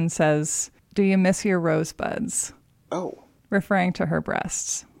off and says, "Do you miss your rosebuds?" Oh. referring to her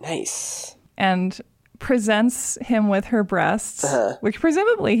breasts. Nice. And presents him with her breasts, which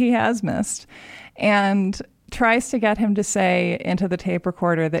presumably he has missed, and tries to get him to say into the tape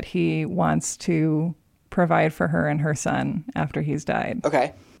recorder that he wants to provide for her and her son after he's died.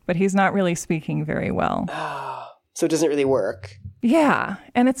 Okay. But he's not really speaking very well. So it doesn't really work. Yeah.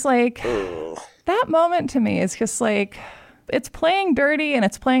 And it's like, that moment to me is just like, it's playing dirty, and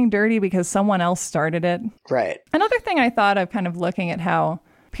it's playing dirty because someone else started it. Right. Another thing I thought of, kind of looking at how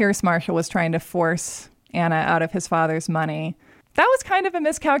Pierce Marshall was trying to force Anna out of his father's money, that was kind of a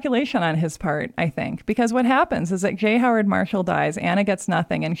miscalculation on his part, I think, because what happens is that J. Howard Marshall dies, Anna gets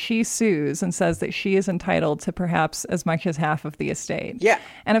nothing, and she sues and says that she is entitled to perhaps as much as half of the estate. Yeah.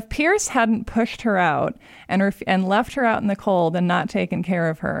 And if Pierce hadn't pushed her out and left her out in the cold and not taken care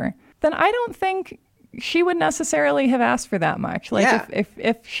of her, then I don't think she would necessarily have asked for that much. Like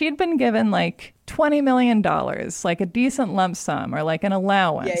if she'd been given like $20 million, like a decent lump sum, or like an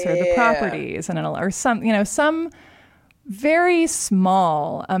allowance, or the properties, and or some, some very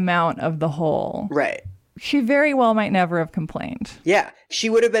small amount of the whole. Right. She very well might never have complained. Yeah. She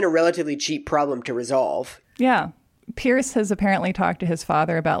would have been a relatively cheap problem to resolve. Yeah. Pierce has apparently talked to his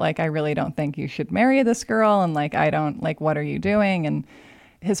father about, like, I really don't think you should marry this girl. And like, I don't, like, what are you doing? And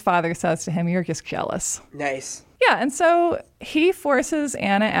his father says to him, you're just jealous. Nice. Yeah. And so he forces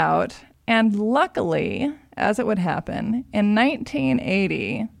Anna out. And luckily, as it would happen, in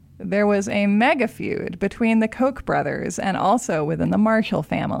 1980, there was a mega feud between the Koch brothers and also within the Marshall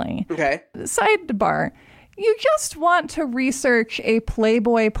family. Okay. Sidebar. You just want to research a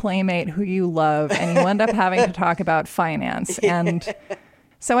Playboy playmate who you love, and you end up having to talk about finance. And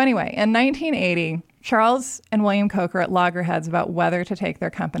so anyway, in 1980, Charles and William Koch are at loggerheads about whether to take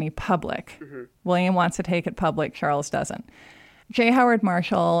their company public. Mm-hmm. William wants to take it public. Charles doesn't. J. Howard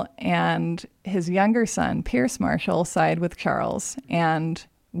Marshall and his younger son, Pierce Marshall, side with Charles, and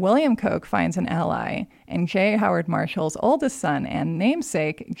William Koch finds an ally in J. Howard Marshall's oldest son and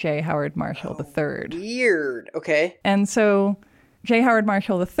namesake, J. Howard Marshall III. Weird. Okay. And so J. Howard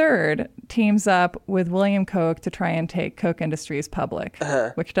Marshall III teams up with William Koch to try and take Koch Industries public,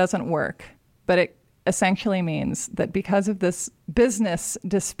 which doesn't work. But it essentially means that because of this business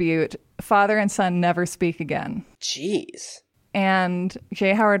dispute, father and son never speak again. Jeez. And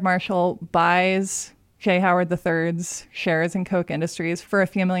J. Howard Marshall buys J. Howard III's shares in Koch Industries for a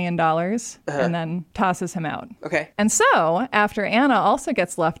few $1 million and then tosses him out. Okay. And so, after Anna also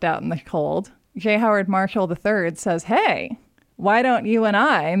gets left out in the cold, J. Howard Marshall III says, hey, why don't you and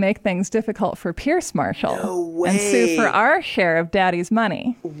I make things difficult for Pierce Marshall? No way. And sue for our share of daddy's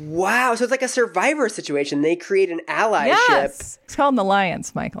money? Wow. So it's like a Survivor situation. They create an allyship. Yes. It's called an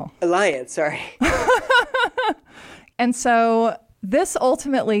alliance, Michael. Alliance, sorry. And so this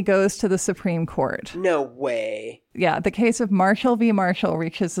ultimately goes to the Supreme Court. No way. Yeah, the case of Marshall v. Marshall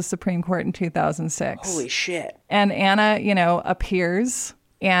reaches the Supreme Court in 2006. Holy shit. And Anna, appears.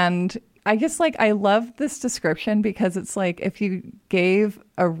 And I just, I love this description because it's like if you gave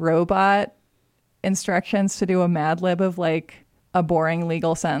a robot instructions to do a Mad Lib of, a boring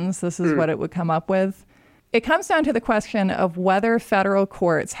legal sentence, this is what it would come up with. It comes down to the question of whether federal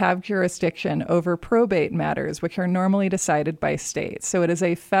courts have jurisdiction over probate matters, which are normally decided by states. So it is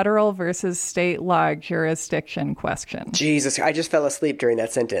a federal versus state law jurisdiction question. Jesus, I just fell asleep during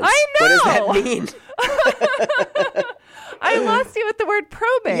that sentence. I know! What does that mean? I lost you at the word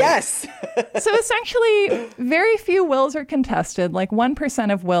probate. Yes. So essentially, very few wills are contested.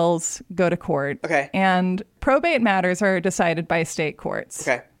 1% of wills go to court. Okay. And probate matters are decided by state courts.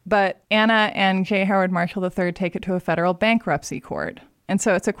 Okay. But Anna and J. Howard Marshall III take it to a federal bankruptcy court. And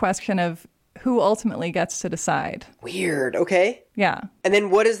so it's a question of who ultimately gets to decide. Weird. Okay. Yeah. And then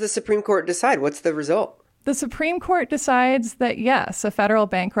what does the Supreme Court decide? What's the result? The Supreme Court decides that, yes, a federal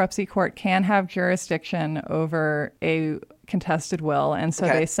bankruptcy court can have jurisdiction over a contested will. And so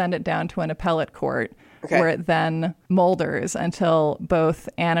they send it down to an appellate court where it then molders until both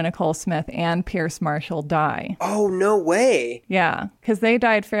Anna Nicole Smith and Pierce Marshall die. Oh, no way. Yeah, because they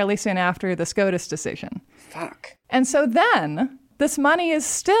died fairly soon after the SCOTUS decision. Fuck. And so then this money is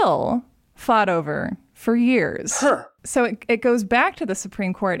still fought over for years. Huh. So it goes back to the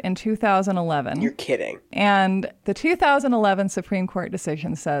Supreme Court in 2011. You're kidding. And the 2011 Supreme Court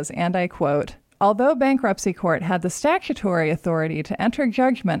decision says, and I quote, although bankruptcy court had the statutory authority to enter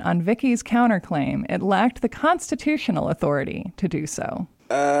judgment on Vicky's counterclaim, it lacked the constitutional authority to do so.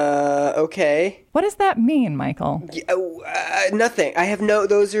 Okay. What does that mean, Michael? Nothing.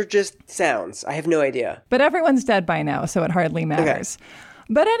 Those are just sounds. I have no idea. But everyone's dead by now, so it hardly matters. Okay.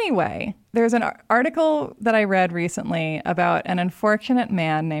 But anyway, there's an article that I read recently about an unfortunate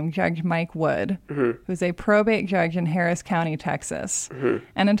man named Judge Mike Wood, who's a probate judge in Harris County, Texas.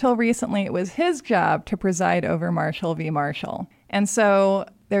 And until recently, it was his job to preside over Marshall v. Marshall. And so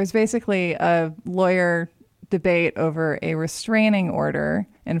there's basically a lawyer debate over a restraining order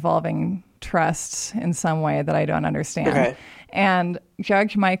involving trusts in some way that I don't understand. Okay. And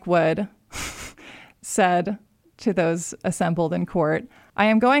Judge Mike Wood said to those assembled in court, I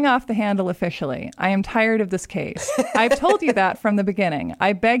am going off the handle officially. I am tired of this case. I've told you that from the beginning.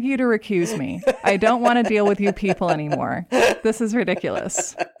 I beg you to recuse me. I don't want to deal with you people anymore. This is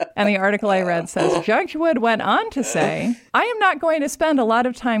ridiculous. And the article I read says, Judge Wood went on to say, I am not going to spend a lot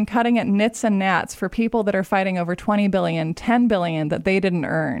of time cutting at nits and gnats for people that are fighting over $20 billion, $10 billion that they didn't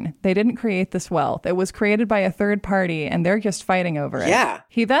earn. They didn't create this wealth. It was created by a third party, and they're just fighting over it. Yeah.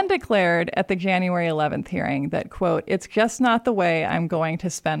 He then declared at the January 11th hearing that, quote, it's just not the way I'm going to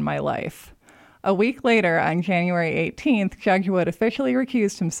spend my life. A week later, on January 18th, Judge Wood officially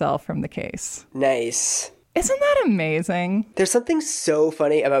recused himself from the case. Nice. Isn't that amazing? There's something so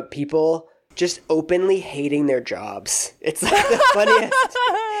funny about people just openly hating their jobs. It's like the funniest.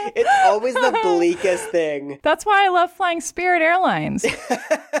 It's always the bleakest thing. That's why I love flying Spirit Airlines.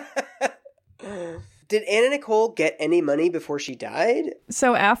 Did Anna Nicole get any money before she died?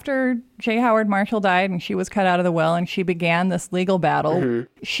 So after J. Howard Marshall died and she was cut out of the will and she began this legal battle,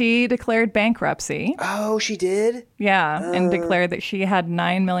 she declared bankruptcy. Oh, she did? Yeah, and declared that she had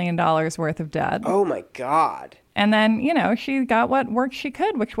 $9 million worth of debt. Oh, my God. And then, she got what work she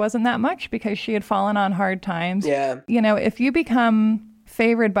could, which wasn't that much because she had fallen on hard times. Yeah. If you become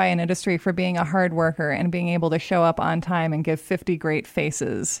favored by an industry for being a hard worker and being able to show up on time and give 50 great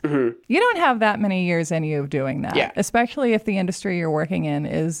faces, you don't have that many years in you of doing that. Yeah. Especially if the industry you're working in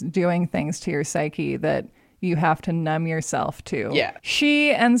is doing things to your psyche that you have to numb yourself to. Yeah.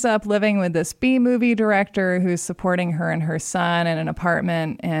 She ends up living with this B-movie director who's supporting her and her son in an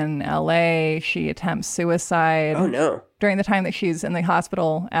apartment in LA. She attempts suicide. Oh, no. During the time that she's in the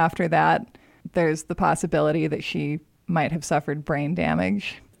hospital after that, there's the possibility that she might have suffered brain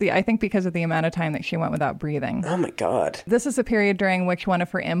damage. I think because of the amount of time that she went without breathing. Oh, my God. This is a period during which one of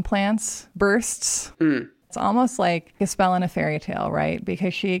her implants bursts. It's almost like a spell in a fairy tale, right?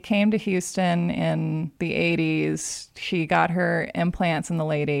 Because she came to Houston in the 80s. She got her implants in the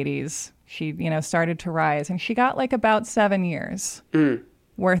late 80s. She, started to rise. And she got like about 7 years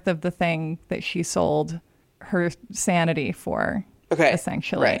worth of the thing that she sold her sanity for,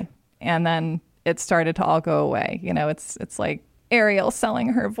 essentially. Right. And then it started to all go away. It's like Ariel selling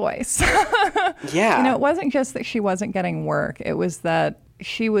her voice. Yeah. It wasn't just that she wasn't getting work. It was that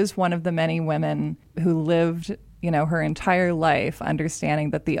she was one of the many women who lived, her entire life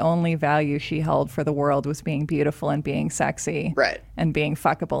understanding that the only value she held for the world was being beautiful and being sexy. Right. And being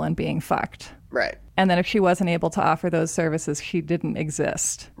fuckable and being fucked. Right. And then if she wasn't able to offer those services, she didn't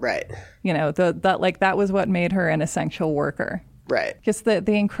exist. Right. That was what made her an essential worker. Right. Just the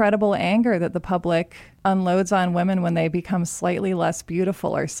incredible anger that the public unloads on women when they become slightly less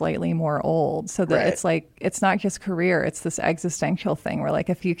beautiful or slightly more old. So that it's like, it's not just career, it's this existential thing where like,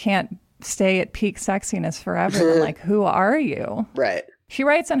 if you can't stay at peak sexiness forever, then like, who are you? Right. She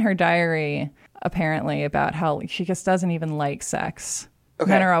writes in her diary, apparently, about how she just doesn't even like sex. Okay.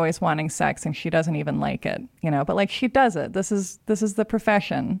 Men are always wanting sex and she doesn't even like it, but like she does it. This is the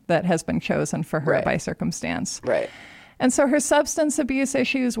profession that has been chosen for her by circumstance. Right. And so her substance abuse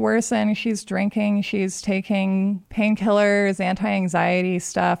issues worsen. She's drinking, she's taking painkillers, anti-anxiety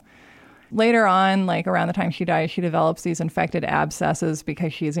stuff. Later on, like around the time she dies, she develops these infected abscesses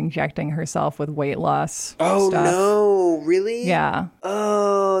because she's injecting herself with weight loss stuff. Oh, no. Really? Yeah.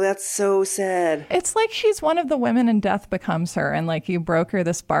 Oh, that's so sad. It's like she's one of the women and death becomes her. And like you broker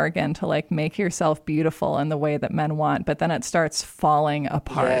this bargain to like make yourself beautiful in the way that men want. But then it starts falling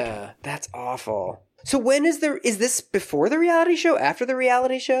apart. Yeah, that's awful. So when is this before the reality show? After the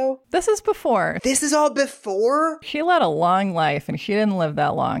reality show? This is before. This is all before? She led a long life and she didn't live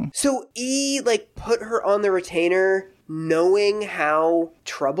that long. So E put her on the retainer knowing how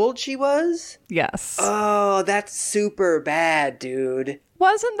troubled she was? Yes. Oh, that's super bad, dude.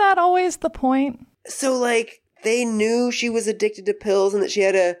 Wasn't that always the point? So they knew she was addicted to pills and that she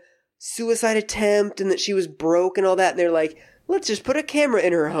had a suicide attempt and that she was broke and all that. And they're like, let's just put a camera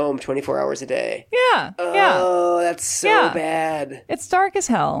in her home 24 hours a day. Yeah. Oh, that's so bad. It's dark as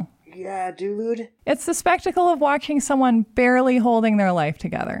hell. Yeah, dude. It's the spectacle of watching someone barely holding their life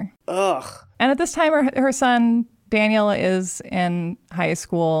together. Ugh. And at this time, her son, Daniel, is in high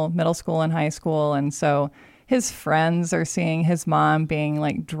school, middle school and high school. And so his friends are seeing his mom being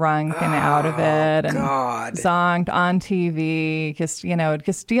like drunk and out of it and zonked on TV,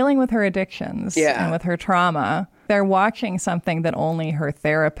 just dealing with her addictions and with her trauma. They're watching something that only her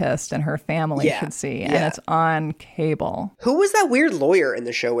therapist and her family should see, and it's on cable. Who was that weird lawyer in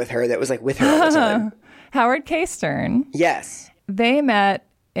the show with her that was like with her all the time? Howard K. Stern. Yes. They met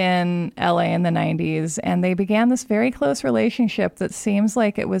in LA in the 90s, and they began this very close relationship that seems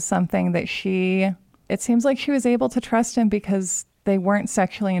like it was something that it seems like she was able to trust him because they weren't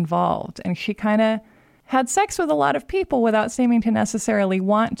sexually involved. And she kind of had sex with a lot of people without seeming to necessarily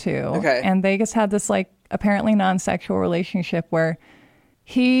want to. Okay. And they just had this like apparently non-sexual relationship where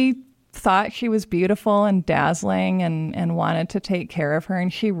he thought she was beautiful and dazzling and wanted to take care of her,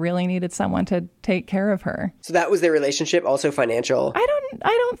 and she really needed someone to take care of her. So that was their relationship, also financial? I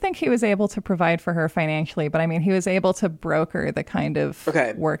don't think he was able to provide for her financially, but I mean, he was able to broker the kind of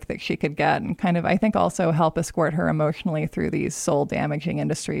work that she could get and kind of, I think, also help escort her emotionally through these soul-damaging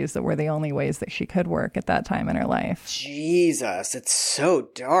industries that were the only ways that she could work at that time in her life. Jesus, it's so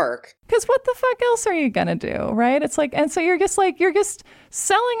dark. Because what the fuck else are you going to do, right? It's like, and so you're just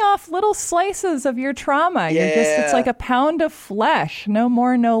selling off little slices of your trauma. It's like a pound of flesh, no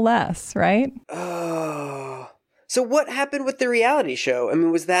more, no less, right? Oh. So what happened with the reality show? I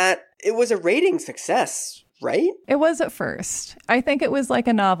mean, it was a rating success, right? It was at first. I think it was like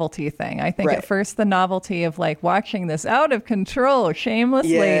a novelty thing. I think at first the novelty of like watching this out of control, shameless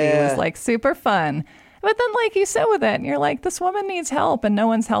lady was like super fun. But then, like, you sit with it and you're like, this woman needs help and no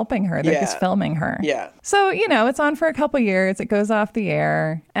one's helping her. They're just filming her. Yeah. So, it's on for a couple years. It goes off the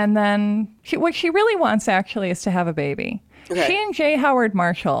air. And then what she really wants actually is to have a baby. Okay. She and J. Howard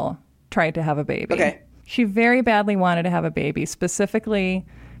Marshall tried to have a baby. Okay. She very badly wanted to have a baby, specifically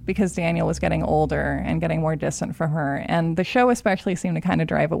because Daniel was getting older and getting more distant from her. And the show especially seemed to kind of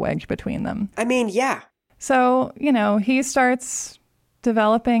drive a wedge between them. I mean, yeah. So, he starts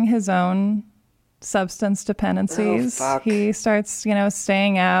developing his own substance dependencies. Oh, fuck. He starts,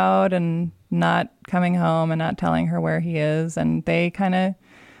 staying out and not coming home and not telling her where he is. And they kind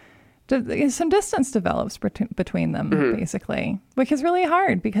of, some distance develops between them, basically, which is really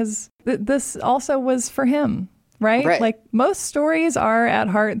hard because this also was for him, right? Like most stories are at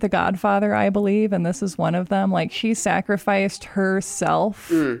heart The Godfather, I believe. And this is one of them. Like she sacrificed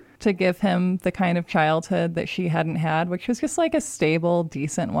herself to give him the kind of childhood that she hadn't had, which was just like a stable,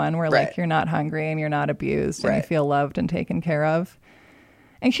 decent one where like you're not hungry and you're not abused and you feel loved and taken care of.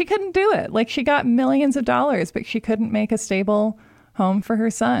 And she couldn't do it. Like she got millions of dollars, but she couldn't make a stable home for her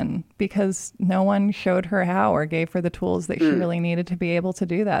son because no one showed her how or gave her the tools that she really needed to be able to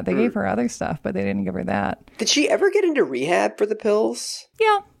do that. They gave her other stuff, but they didn't give her that. Did she ever get into rehab for the pills?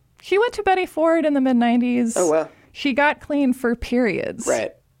 Yeah. She went to Betty Ford in the mid-90s. Oh, wow. She got clean for periods.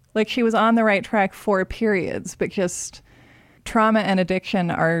 Right. Like she was on the right track for periods, but just trauma and addiction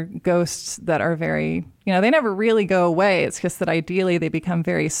are ghosts that are very, they never really go away. It's just that ideally they become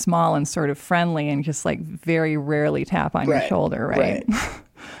very small and sort of friendly and just like very rarely tap on your shoulder, right?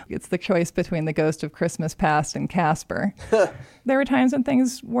 It's the choice between the ghost of Christmas past and Casper. There were times when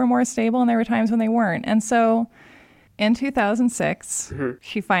things were more stable and there were times when they weren't. And so in 2006,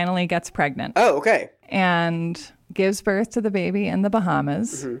 she finally gets pregnant. Oh, okay. And gives birth to the baby in the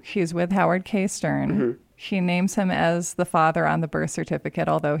Bahamas. She's with Howard K. Stern. She names him as the father on the birth certificate,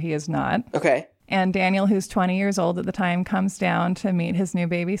 although he is not. Okay. And Daniel, who's 20 years old at the time, comes down to meet his new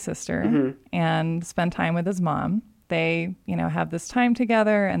baby sister and spend time with his mom. They, have this time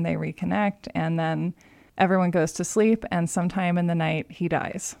together and they reconnect. And then everyone goes to sleep. And sometime in the night, he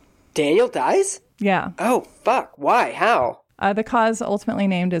dies. Daniel dies? Yeah. Oh, fuck. Why? How? The cause ultimately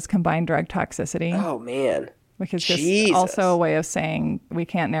named as combined drug toxicity. Oh, man. Which is just also a way of saying we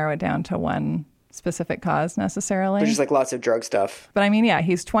can't narrow it down to one specific cause necessarily. There's just like lots of drug stuff. But I mean, yeah,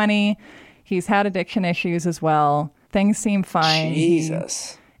 he's 20. He's had addiction issues as well. Things seem fine.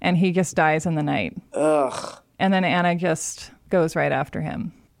 Jesus. And he just dies in the night. Ugh. And then Anna just goes right after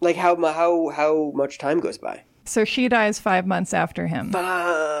him. Like how much time goes by? So she dies 5 months after him.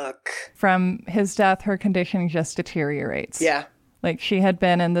 Fuck. From his death, her condition just deteriorates. Yeah. Like she had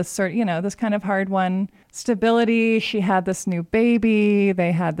been in this sort, this kind of hard won stability. She had this new baby.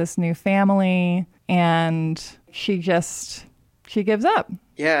 They had this new family. And she gives up.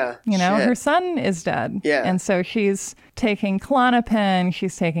 Yeah. Her son is dead. Yeah. And so she's taking Klonopin.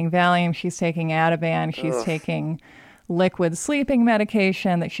 She's taking Valium. She's taking Ativan. She's taking liquid sleeping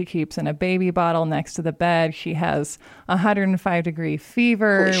medication that she keeps in a baby bottle next to the bed. She has 105-degree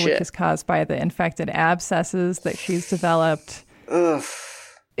fever, which is caused by the infected abscesses that she's developed. Ugh.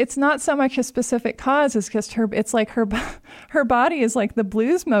 it's not so much a specific cause, it's just it's like her body is like the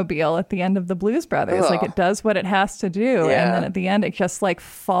Bluesmobile at the end of the Blues Brothers. Like it does what it has to do. Yeah. And then at the end, it just like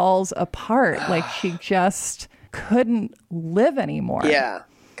falls apart. Like she just couldn't live anymore. Yeah.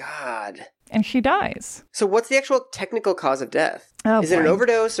 God. And she dies. So what's the actual technical cause of death? Oh, is it an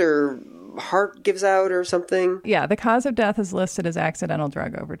overdose or heart gives out or something? Yeah, the cause of death is listed as accidental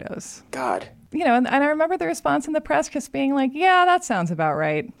drug overdose. God. You know, and I remember the response in the press just being like, yeah, that sounds about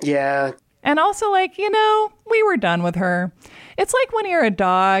right. Yeah. And also like, you know, we were done with her. It's like when you're a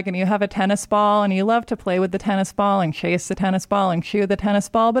dog and you have a tennis ball and you love to play with the tennis ball and chase the tennis ball and chew the tennis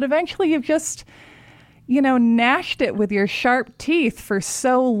ball, but eventually you've just, you know, gnashed it with your sharp teeth for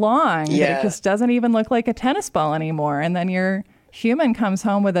so long that it just doesn't even look like a tennis ball anymore. And then your human comes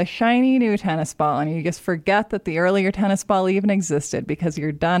home with a shiny new tennis ball and you just forget that the earlier tennis ball even existed because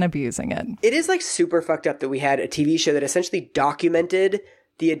you're done abusing it. It is like super fucked up that we had a TV show that essentially documented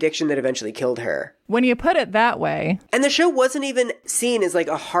the addiction that eventually killed her. When you put it that way. And the show wasn't even seen as like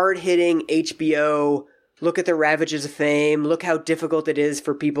a hard-hitting HBO, look at the ravages of fame, look how difficult it is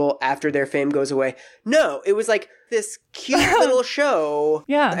for people after their fame goes away. No, it was like this cute little show.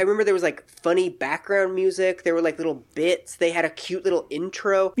 Yeah. I remember there was like funny background music. There were like little bits. They had a cute little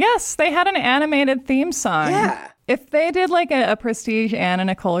intro. Yes, they had an animated theme song. Yeah. If they did like a prestige Anna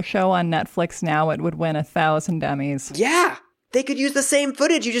Nicole show on Netflix now, it would win 1,000 Emmys. Yeah. They could use the same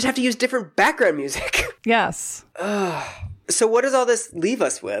footage. You just have to use different background music. Yes. So what does all this leave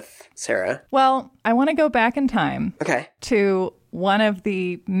us with, Sarah? Well, I want to go back in time. Okay. To one of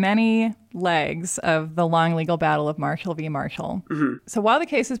the many legs of the long legal battle of Marshall v. Marshall. Mm-hmm. So while the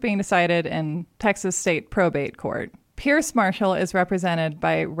case is being decided in Texas State Probate Court, Pierce Marshall is represented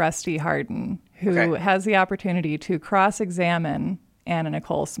by Rusty Hardin, who has the opportunity to cross-examine Anna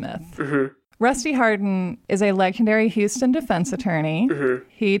Nicole Smith. Mm-hmm. Rusty Hardin is a legendary Houston defense attorney. Mm-hmm.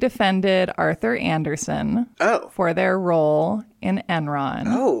 He defended Arthur Anderson for their role in Enron.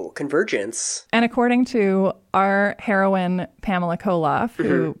 Oh, convergence. And according to our heroine, Pamela Koloff,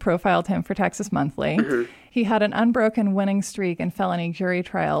 who profiled him for Texas Monthly, he had an unbroken winning streak in felony jury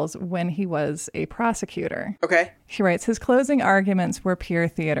trials when he was a prosecutor. Okay. She writes, his closing arguments were pure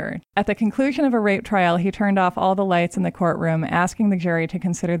theater. At the conclusion of a rape trial, he turned off all the lights in the courtroom, asking the jury to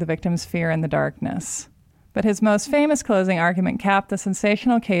consider the victim's fear in the darkness. But his most famous closing argument capped the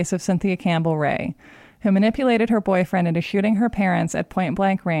sensational case of Cynthia Campbell Ray, who manipulated her boyfriend into shooting her parents at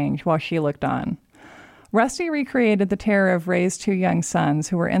point-blank range while she looked on. Rusty recreated the terror of Ray's two young sons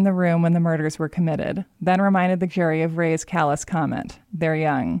who were in the room when the murders were committed, then reminded the jury of Ray's callous comment, "They're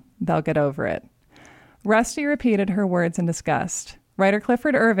young. They'll get over it." Rusty repeated her words in disgust. Writer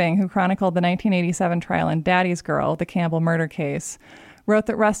Clifford Irving, who chronicled the 1987 trial in Daddy's Girl, the Campbell murder case, wrote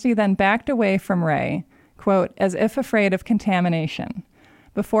that Rusty then backed away from Ray, quote, as if afraid of contamination.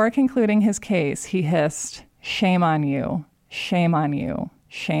 Before concluding his case, he hissed, "Shame on you. Shame on you.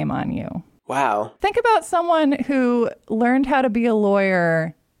 Shame on you." Wow. Think about someone who learned how to be a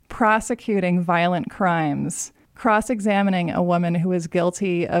lawyer prosecuting violent crimes, cross-examining a woman who is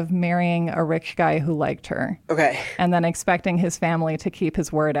guilty of marrying a rich guy who liked her. Okay. And then expecting his family to keep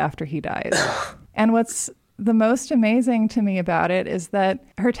his word after he dies. And what's the most amazing to me about it is that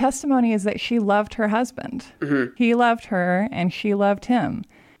her testimony is that she loved her husband. Mm-hmm. He loved her and she loved him.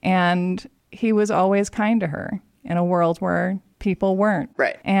 And he was always kind to her in a world where people weren't.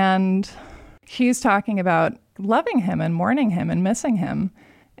 Right. And she's talking about loving him and mourning him and missing him.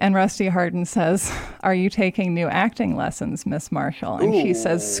 And Rusty Hardin says, "Are you taking new acting lessons, Miss Marshall?" And she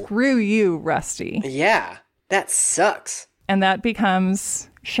says, "Screw you, Rusty." Yeah, that sucks. And that becomes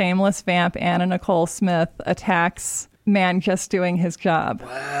shameless vamp Anna Nicole Smith attacks man just doing his job.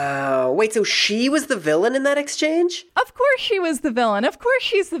 Wow. Wait, so she was the villain in that exchange? Of course she was the villain. Of course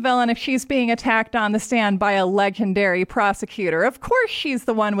she's the villain if she's being attacked on the stand by a legendary prosecutor. Of course she's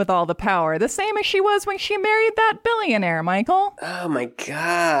the one with all the power. The same as she was when she married that billionaire, Michael. Oh my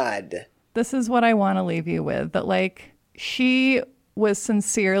God. This is what I want to leave you with. That, like, she was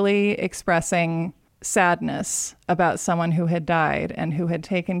sincerely expressing sadness about someone who had died and who had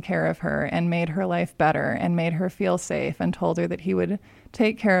taken care of her and made her life better and made her feel safe and told her that he would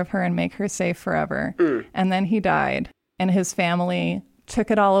take care of her and make her safe forever. And then he died and his family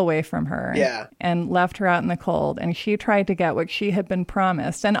took it all away from her and left her out in the cold. And she tried to get what she had been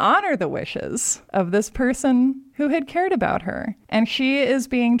promised and honor the wishes of this person who had cared about her. And she is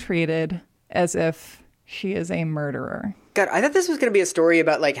being treated as if she is a murderer. God, I thought this was going to be a story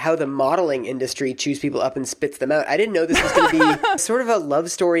about like how the modeling industry chews people up and spits them out. I didn't know this was going to be sort of a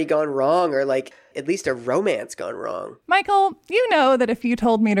love story gone wrong, or like at least a romance gone wrong. Michael, you know that if you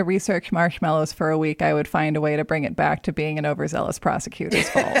told me to research marshmallows for a week, I would find a way to bring it back to being an overzealous prosecutor's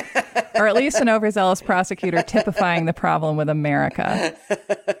fault. Or at least an overzealous prosecutor typifying the problem with America.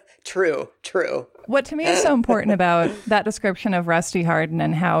 True. What to me is so important about that description of Rusty Hardin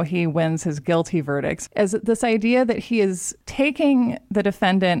and how he wins his guilty verdicts is this idea that he is taking the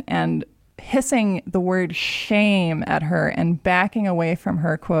defendant and hissing the word shame at her and backing away from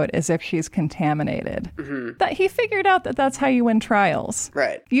her, quote, as if she's contaminated. Mm-hmm. That he figured out that that's how you win trials.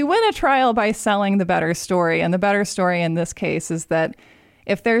 Right. You win a trial by selling the better story. And the better story in this case is that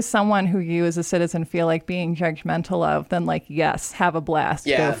if there's someone who you as a citizen feel like being judgmental of, then like, yes, have a blast,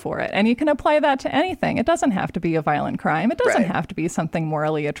 go for it. And you can apply that to anything. It doesn't have to be a violent crime. It doesn't have to be something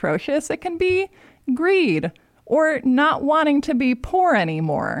morally atrocious. It can be greed or not wanting to be poor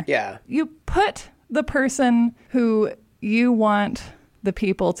anymore. Yeah. You put the person who you want the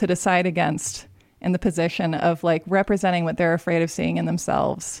people to decide against in the position of like representing what they're afraid of seeing in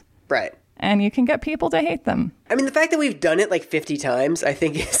themselves. Right. And you can get people to hate them. I mean, the fact that we've done it like 50 times, I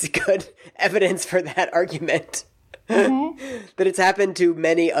think is good evidence for that argument. Mm-hmm. That it's happened to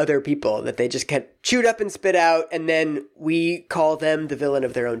many other people, that they just get chewed up and spit out, and then we call them the villain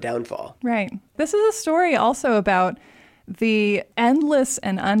of their own downfall. Right. This is a story also about the endless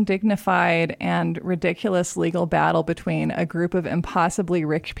and undignified and ridiculous legal battle between a group of impossibly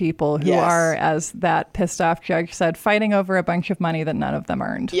rich people who are, as that pissed off judge said, fighting over a bunch of money that none of them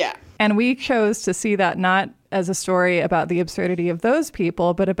earned. Yeah. And we chose to see that not as a story about the absurdity of those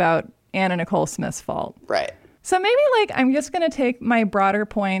people, but about Anna Nicole Smith's fault. Right. So maybe like I'm just going to take my broader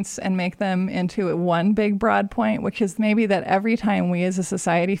points and make them into one big broad point, which is maybe that every time we as a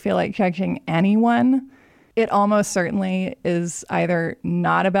society feel like judging anyone, it almost certainly is either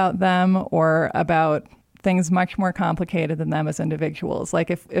not about them or about things much more complicated than them as individuals.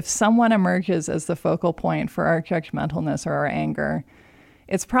 Like if someone emerges as the focal point for our judgmentalness or our anger,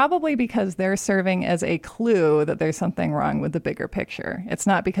 it's probably because they're serving as a clue that there's something wrong with the bigger picture. It's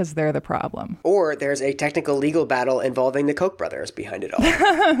not because they're the problem. Or there's a technical legal battle involving the Koch brothers behind it all.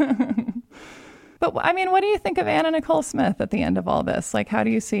 But, I mean, what do you think of Anna Nicole Smith at the end of all this? Like, how do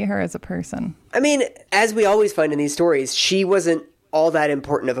you see her as a person? I mean, as we always find in these stories, she wasn't all that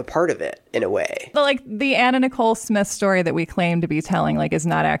important of a part of it, in a way. But, like, the Anna Nicole Smith story that we claim to be telling, like, is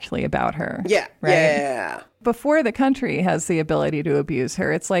not actually about her. Yeah. Right? Yeah. Before the country has the ability to abuse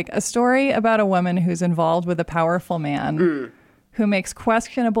her, it's like a story about a woman who's involved with a powerful man who makes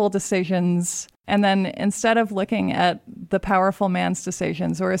questionable decisions. And then instead of looking at the powerful man's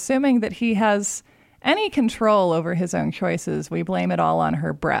decisions or assuming that he has any control over his own choices, we blame it all on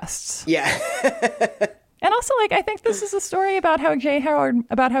her breasts. Yeah. And also, like, I think this is a story about how J.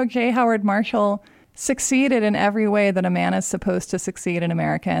 Howard Marshall succeeded in every way that a man is supposed to succeed in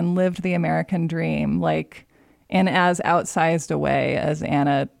America and lived the American dream, like, in as outsized a way as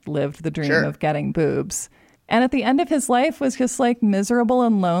Anna lived the dream of getting boobs. And at the end of his life was just, like, miserable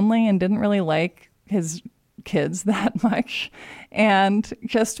and lonely and didn't really like his kids that much and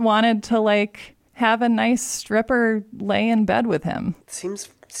just wanted to, like, have a nice stripper lay in bed with him.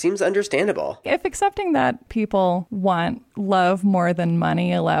 Seems understandable. If accepting that people want love more than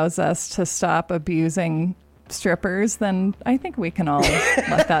money allows us to stop abusing strippers, then I think we can all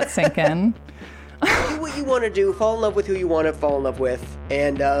let that sink in. Do what you want to do, fall in love with who you want to fall in love with,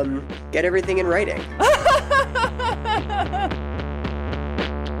 and get everything in writing.